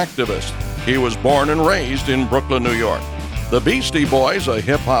rights activist. He was born and raised in Brooklyn, New York. The Beastie Boys, a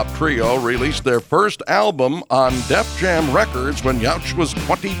hip-hop trio, released their first album on Def Jam Records when Yauch was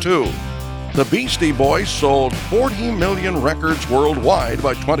 22. The Beastie Boys sold 40 million records worldwide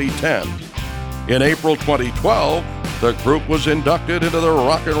by 2010. In April 2012, the group was inducted into the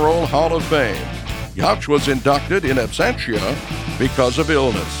Rock and Roll Hall of Fame. Yauch was inducted in absentia because of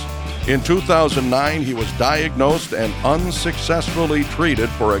illness. In 2009, he was diagnosed and unsuccessfully treated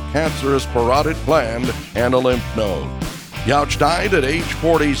for a cancerous parotid gland and a lymph node. Yauch died at age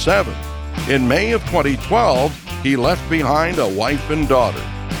 47. In May of 2012, he left behind a wife and daughter.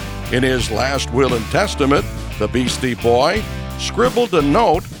 In his last will and testament, the Beastie Boy scribbled a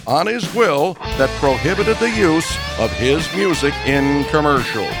note on his will that prohibited the use of his music in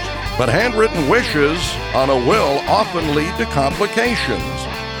commercials. But handwritten wishes on a will often lead to complications.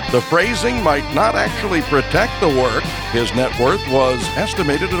 The phrasing might not actually protect the work. His net worth was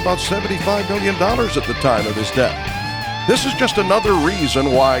estimated at about $75 million at the time of his death. This is just another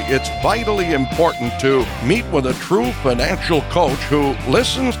reason why it's vitally important to meet with a true financial coach who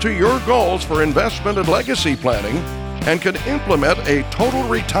listens to your goals for investment and legacy planning and can implement a total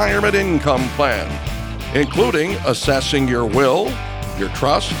retirement income plan, including assessing your will, your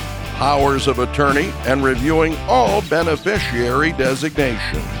trust, powers of attorney, and reviewing all beneficiary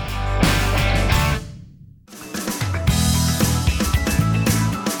designations.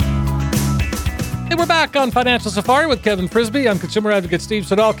 Hey, we're back on Financial Safari with Kevin Frisby. I'm consumer advocate Steve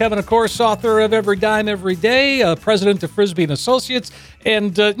Siddall. Kevin, of course, author of Every Dime, Every Day, president of Frisby & Associates.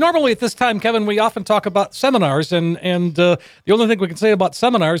 And normally at this time, Kevin, we often talk about seminars. And the only thing we can say about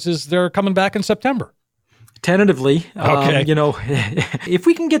seminars is they're coming back in September. Tentatively. Okay. If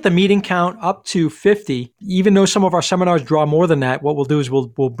we can get the meeting count up to 50, even though some of our seminars draw more than that, what we'll do is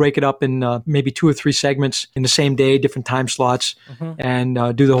we'll break it up in maybe 2 or 3 segments in the same day, different time slots, and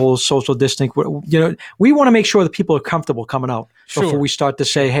do the whole social distancing. We want to make sure that people are comfortable coming out before we start to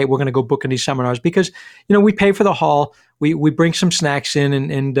say, hey, we're going to go book in these seminars, because, we pay for the hall. We bring some snacks in,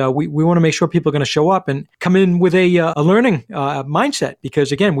 and we want to make sure people are going to show up and come in with a learning mindset,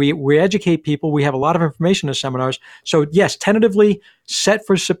 because, again, we educate people. We have a lot of information in seminars. So, yes, tentatively set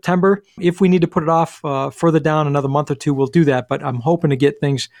for September. If we need to put it off further down another month or 2, we'll do that. But I'm hoping to get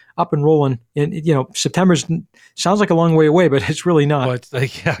things up and rolling. And, September sounds like a long way away, but it's really not. Well,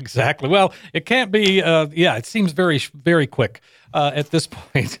 yeah, exactly. Well, it can't be. It seems very, very quick. At this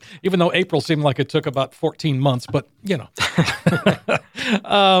point, even though April seemed like it took about 14 months, but let's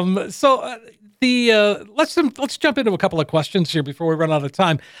jump into a couple of questions here before we run out of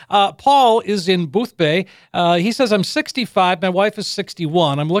time. Paul is in Boothbay. He says, I'm 65. My wife is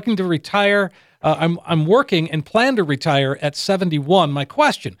 61. I'm looking to retire. I'm working and plan to retire at 71. My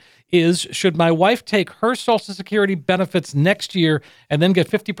question is, should my wife take her Social Security benefits next year and then get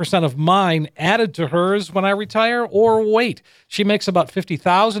 50% of mine added to hers when I retire, or wait? She makes about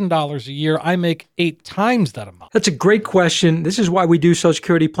 $50,000 a year. I make 8 times that amount. That's a great question. This is why we do Social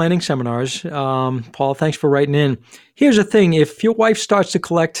Security planning seminars. Paul, thanks for writing in. Here's the thing. If your wife starts to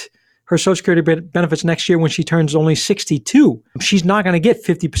collect her Social Security benefits next year when she turns only 62, she's not going to get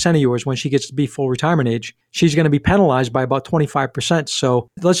 50% of yours when she gets to be full retirement age. She's going to be penalized by about 25%. So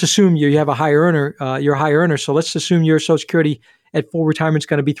let's assume you have a high earner, you're a high earner. So let's assume your Social Security at full retirement is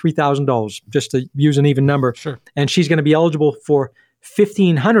going to be $3,000, just to use an even number. Sure. And she's going to be eligible for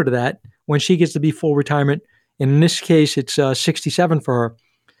 $1,500 of that when she gets to be full retirement. And in this case, it's 67 for her.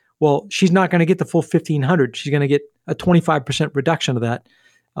 Well, she's not going to get the full $1,500. She's going to get a 25% reduction of that.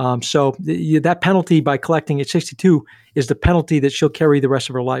 So that penalty by collecting at 62 is the penalty that she'll carry the rest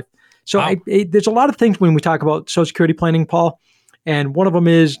of her life. So wow. There's a lot of things when we talk about Social Security planning, Paul, and one of them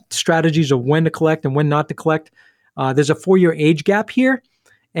is strategies of when to collect and when not to collect. There's a 4-year age gap here,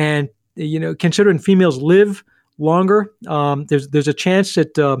 and considering females live longer, there's a chance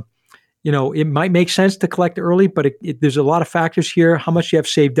that it might make sense to collect early, but there's a lot of factors here. How much you have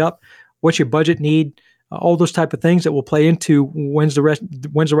saved up, what's your budget need, all those type of things that will play into when's the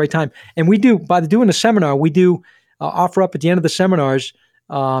right time. And we do, by doing the seminar, we do offer up at the end of the seminars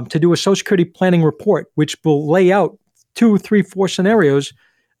to do a Social Security planning report, which will lay out 2, 3, 4 scenarios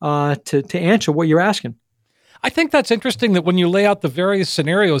to answer what you're asking. I think that's interesting that when you lay out the various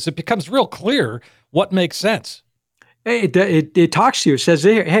scenarios, it becomes real clear what makes sense. It talks to you. It says,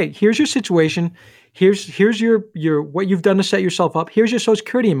 hey, here's your situation. Here's your what you've done to set yourself up. Here's your Social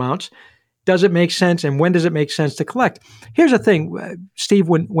Security amounts. Does it make sense? And when does it make sense to collect? Here's the thing, Steve,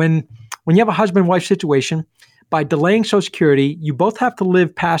 when you have a husband-wife situation, by delaying Social Security, you both have to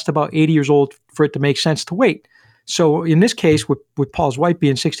live past about 80 years old for it to make sense to wait. So in this case, with Paul's wife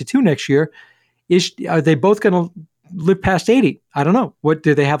being 62 next year, are they both going to live past 80? I don't know. What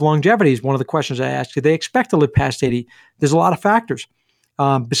do they have longevity is one of the questions I asked. Do they expect to live past 80? There's a lot of factors.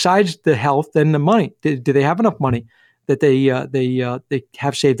 Besides the health and the money, do they have enough money that they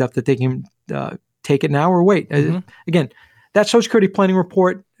have saved up that they can take it now or wait? Mm-hmm. Again, that Social Security planning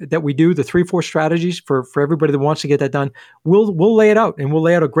report that we do, the 3-4 strategies for everybody that wants to get that done, we'll lay it out, and we'll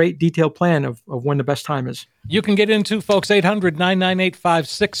lay out a great detailed plan of when the best time is. You can get into, folks,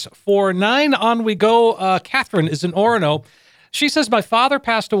 800-998-5649. On we go. Catherine is in Orono. She says, my father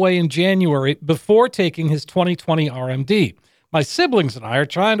passed away in January before taking his 2020 RMD. My siblings and I are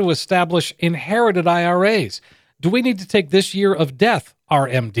trying to establish inherited IRAs. Do we need to take this year of death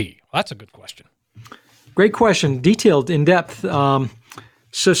RMD? Well, that's a good question. Great question. Detailed, in depth.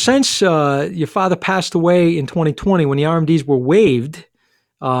 So since your father passed away in 2020, when the RMDs were waived,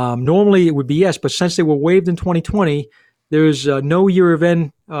 normally it would be yes, but since they were waived in 2020, there's no year of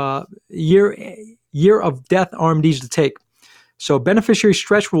death RMDs to take. So beneficiary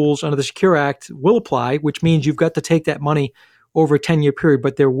stretch rules under the Secure Act will apply, which means you've got to take that money over a 10-year period,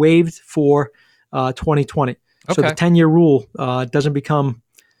 but they're waived for 2020. Okay. So the 10-year rule doesn't become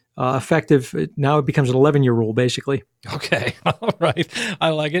effective. Now it becomes an 11-year rule, basically. Okay. All right. I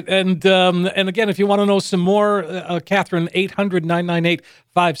like it. And again, if you want to know some more, Catherine,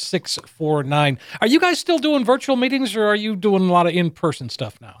 800-998-5649. Are you guys still doing virtual meetings, or are you doing a lot of in-person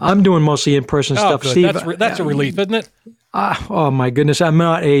stuff now? I'm doing mostly in-person stuff, good. Steve. That's a relief, isn't it? Oh my goodness, I'm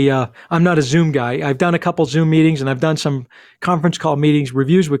not a Zoom guy. I've done a couple Zoom meetings and I've done some conference call meetings,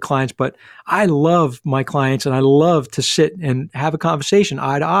 reviews with clients, but I love my clients and I love to sit and have a conversation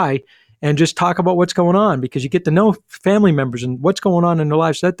eye to eye and just talk about what's going on, because you get to know family members and what's going on in their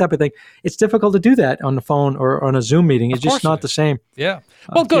lives, that type of thing. It's difficult to do that on the phone or on a Zoom meeting. It's just not the same. Yeah.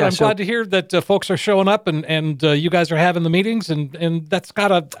 Well, good. I'm glad to hear that folks are showing up and you guys are having the meetings, and that's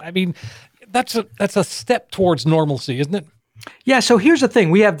that's a step towards normalcy, isn't it? Yeah. So here's the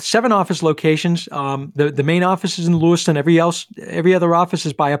thing: we have 7 office locations. The main office is in Lewiston. Every other office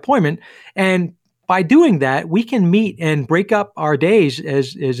is by appointment, and by doing that, we can meet and break up our days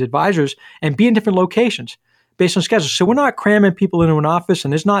as advisors and be in different locations based on schedules. So we're not cramming people into an office,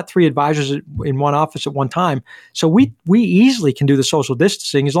 and there's not 3 advisors in one office at one time. So we easily can do the social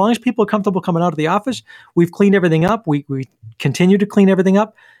distancing as long as people are comfortable coming out of the office. We've cleaned everything up. We continue to clean everything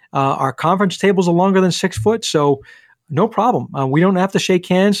up. Our conference tables are longer than 6 foot, so no problem. We don't have to shake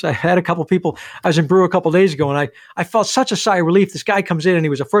hands. I had a couple people. I was in Brew a couple days ago, and I felt such a sigh of relief. This guy comes in, and he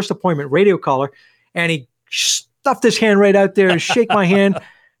was a first appointment radio caller, and he stuffed his hand right out there and shake my hand.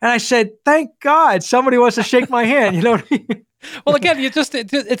 And I said, "Thank God somebody wants to shake my hand." You know what I mean? Well, again,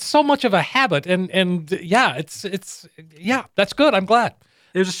 it's so much of a habit, and yeah, it's that's good. I'm glad.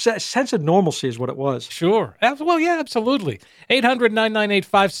 There's a sense of normalcy is what it was. Sure. Well, yeah, absolutely.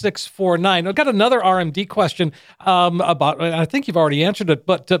 800-998-5649. I've got another RMD question about, I think you've already answered it,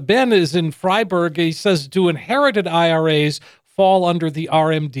 but Ben is in Freiburg. He says, do inherited IRAs fall under the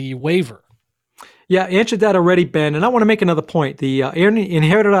RMD waiver? Yeah, I answered that already, Ben. And I want to make another point. The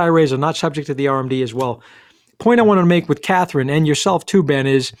inherited IRAs are not subject to the RMD as well. Point I want to make with Catherine and yourself too, Ben,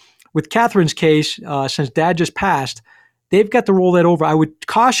 is with Catherine's case, since Dad just passed, they've got to roll that over. I would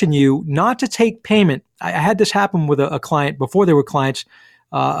caution you not to take payment. I had this happen with a client before they were clients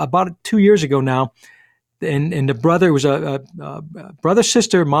about 2 years ago now. And the brother was a brother,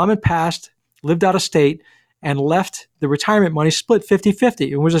 sister, mom had passed, lived out of state, and left the retirement money split 50-50.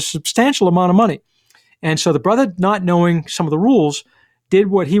 It was a substantial amount of money. And so the brother, not knowing some of the rules, did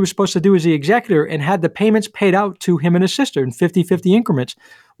what he was supposed to do as the executor and had the payments paid out to him and his sister in 50-50 increments.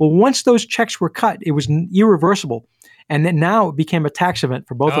 Well, once those checks were cut, it was irreversible. And then now it became a tax event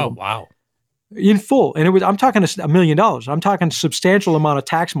for both of them. Oh, wow. In full. And I'm talking $1 million. I'm talking a substantial amount of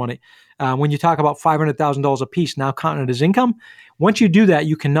tax money. When you talk about $500,000 a piece now counted as income, once you do that,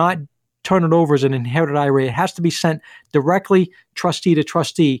 you cannot turn it over as an inherited IRA. It has to be sent directly trustee to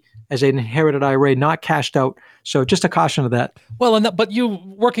trustee as an inherited IRA, not cashed out. So just a caution of that. Well, but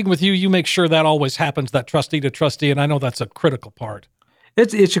working with you make sure that always happens, that trustee to trustee, and I know that's a critical part.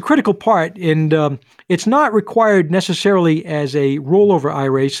 It's a critical part, and it's not required necessarily as a rollover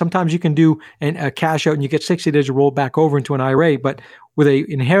IRA. Sometimes you can do a cash out and you get 60 days to roll back over into an IRA, but with an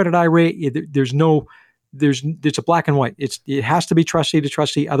inherited IRA, it's a black and white. It has to be trustee to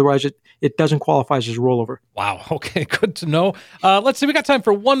trustee, otherwise it doesn't qualify as a rollover. Wow. Okay, good to know. Let's see, we got time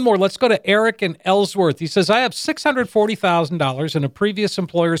for one more. Let's go to Eric in Ellsworth. He says, I have $640,000 in a previous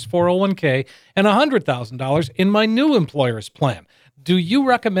employer's 401k and $100,000 in my new employer's plan. Do you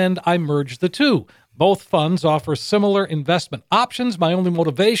recommend I merge the two? Both funds offer similar investment options. My only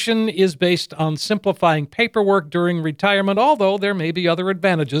motivation is based on simplifying paperwork during retirement, although there may be other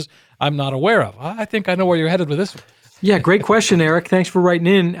advantages I'm not aware of. I think I know where you're headed with this one. Yeah, great question, Eric. Thanks for writing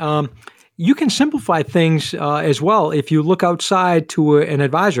in. You can simplify things as well if you look outside to an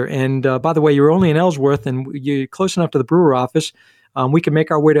advisor. And by the way, you're only in Ellsworth and you're close enough to the Brewer office. We can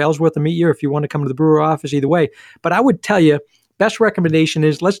make our way to Ellsworth and meet you if you want to come to the Brewer office, either way. But I would tell you, best recommendation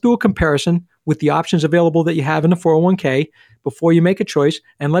is let's do a comparison with the options available that you have in the 401k before you make a choice,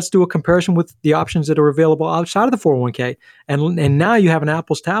 and let's do a comparison with the options that are available outside of the 401k. And now you have an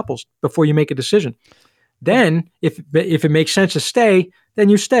apples to apples before you make a decision. Then, if it makes sense to stay, then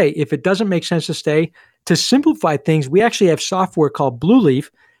you stay. If it doesn't make sense to stay, to simplify things, we actually have software called Blue Leaf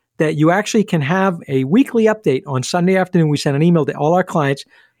that you actually can have a weekly update on Sunday afternoon. We send an email to all our clients,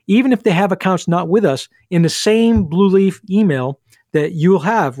 even if they have accounts not with us, in the same Blue Leaf email that you'll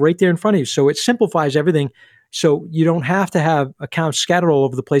have right there in front of you. So it simplifies everything. So you don't have to have accounts scattered all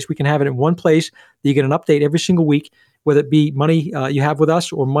over the place. We can have it in one place. You get an update every single week, whether it be money you have with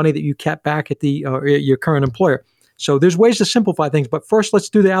us or money that you kept back at your current employer. So there's ways to simplify things. But first, let's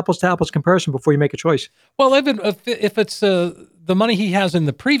do the apples to apples comparison before you make a choice. Well, even if it's the money he has in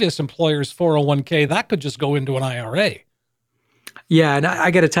the previous employer's 401k, that could just go into an IRA. Yeah, and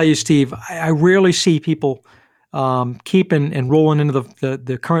I got to tell you, Steve, I rarely see people keep and rolling into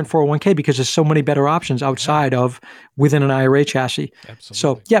the current 401k because there's so many better options outside of within an IRA chassis. Absolutely.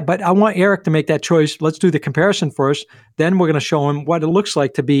 So, yeah, but I want Eric to make that choice. Let's do the comparison first. Then we're going to show him what it looks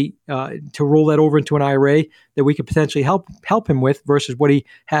like to be to roll that over into an IRA that we could potentially help him with versus what he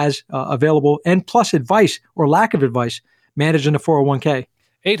has available, and plus advice or lack of advice managing a 401k.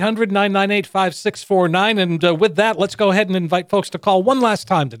 800-998-5649. And with that, let's go ahead and invite folks to call one last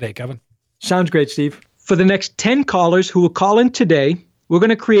time today, Kevin. Sounds great, Steve. For the next 10 callers who will call in today, we're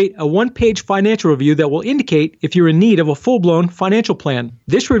going to create a one-page financial review that will indicate if you're in need of a full-blown financial plan.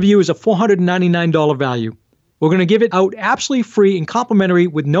 This review is a $499 value. We're going to give it out absolutely free and complimentary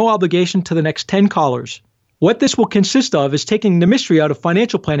with no obligation to the next 10 callers. What this will consist of is taking the mystery out of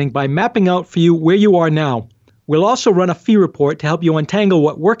financial planning by mapping out for you where you are now. We'll also run a fee report to help you untangle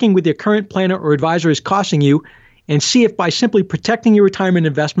what working with your current planner or advisor is costing you and see if by simply protecting your retirement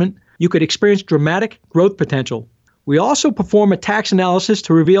investment, you could experience dramatic growth potential. We also perform a tax analysis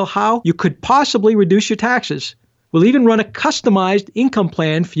to reveal how you could possibly reduce your taxes. We'll even run a customized income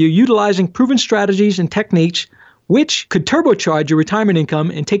plan for you utilizing proven strategies and techniques which could turbocharge your retirement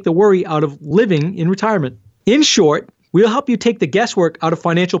income and take the worry out of living in retirement. In short, we'll help you take the guesswork out of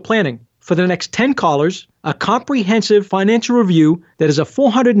financial planning. For the next 10 callers, a comprehensive financial review that is a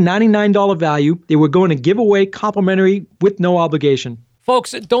 $499 value that we're going to give away complimentary with no obligation.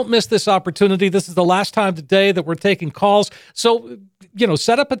 Folks, don't miss this opportunity. This is the last time today that we're taking calls. So,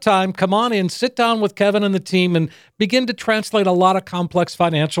 set up a time, come on in, sit down with Kevin and the team and begin to translate a lot of complex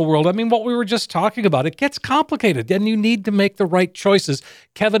financial world. I mean, what we were just talking about, it gets complicated and you need to make the right choices.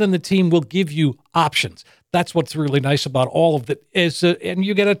 Kevin and the team will give you options. That's what's really nice about all of it is, and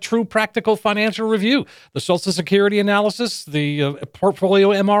you get a true practical financial review. The Social Security analysis, the portfolio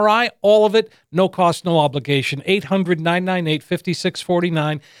MRI, all of it, no cost, no obligation.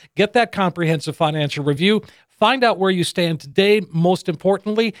 800-998-5649. Get that comprehensive financial review. Find out where you stand today. Most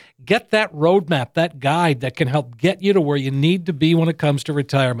importantly, get that roadmap, that guide that can help get you to where you need to be when it comes to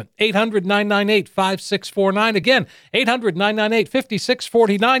retirement. 800-998-5649. Again,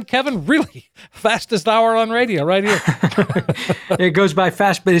 800-998-5649. Kevin, really fastest hour on radio right here. It goes by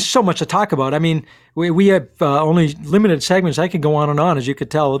fast, but there's so much to talk about. I mean, we have only limited segments. I could go on and on, as you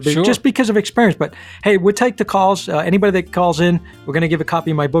could tell, Sure. Just because of experience. But hey, we'll take the calls. Anybody that calls in, we're going to give a copy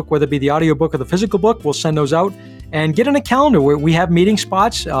of my book, whether it be the audio book or the physical book. We'll send those out. And get on a calendar where we have meeting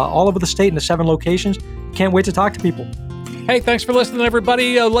spots all over the state in the 7 locations. Can't wait to talk to people. Hey, thanks for listening,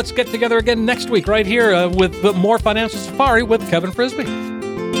 everybody. Let's get together again next week right here with more Financial Safari with Kevin Frisby.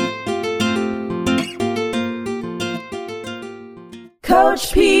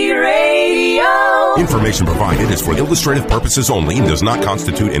 Coach P Radio. Information provided is for illustrative purposes only and does not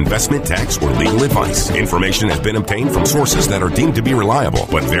constitute investment, tax, or legal advice. Information has been obtained from sources that are deemed to be reliable,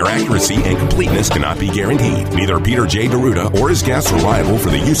 but their accuracy and completeness cannot be guaranteed. Neither Peter J. D'Arruda or his guests are liable for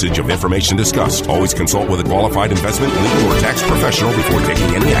the usage of information discussed. Always consult with a qualified investment, legal, or tax professional before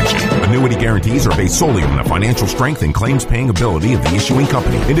taking any action. Annuity guarantees are based solely on the financial strength and claims-paying ability of the issuing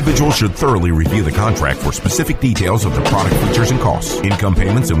company. Individuals should thoroughly review the contract for specific details of the product features and costs. Income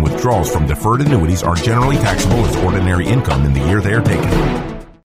payments and withdrawals from deferred annuities are generally taxable as ordinary income in the year they are taken.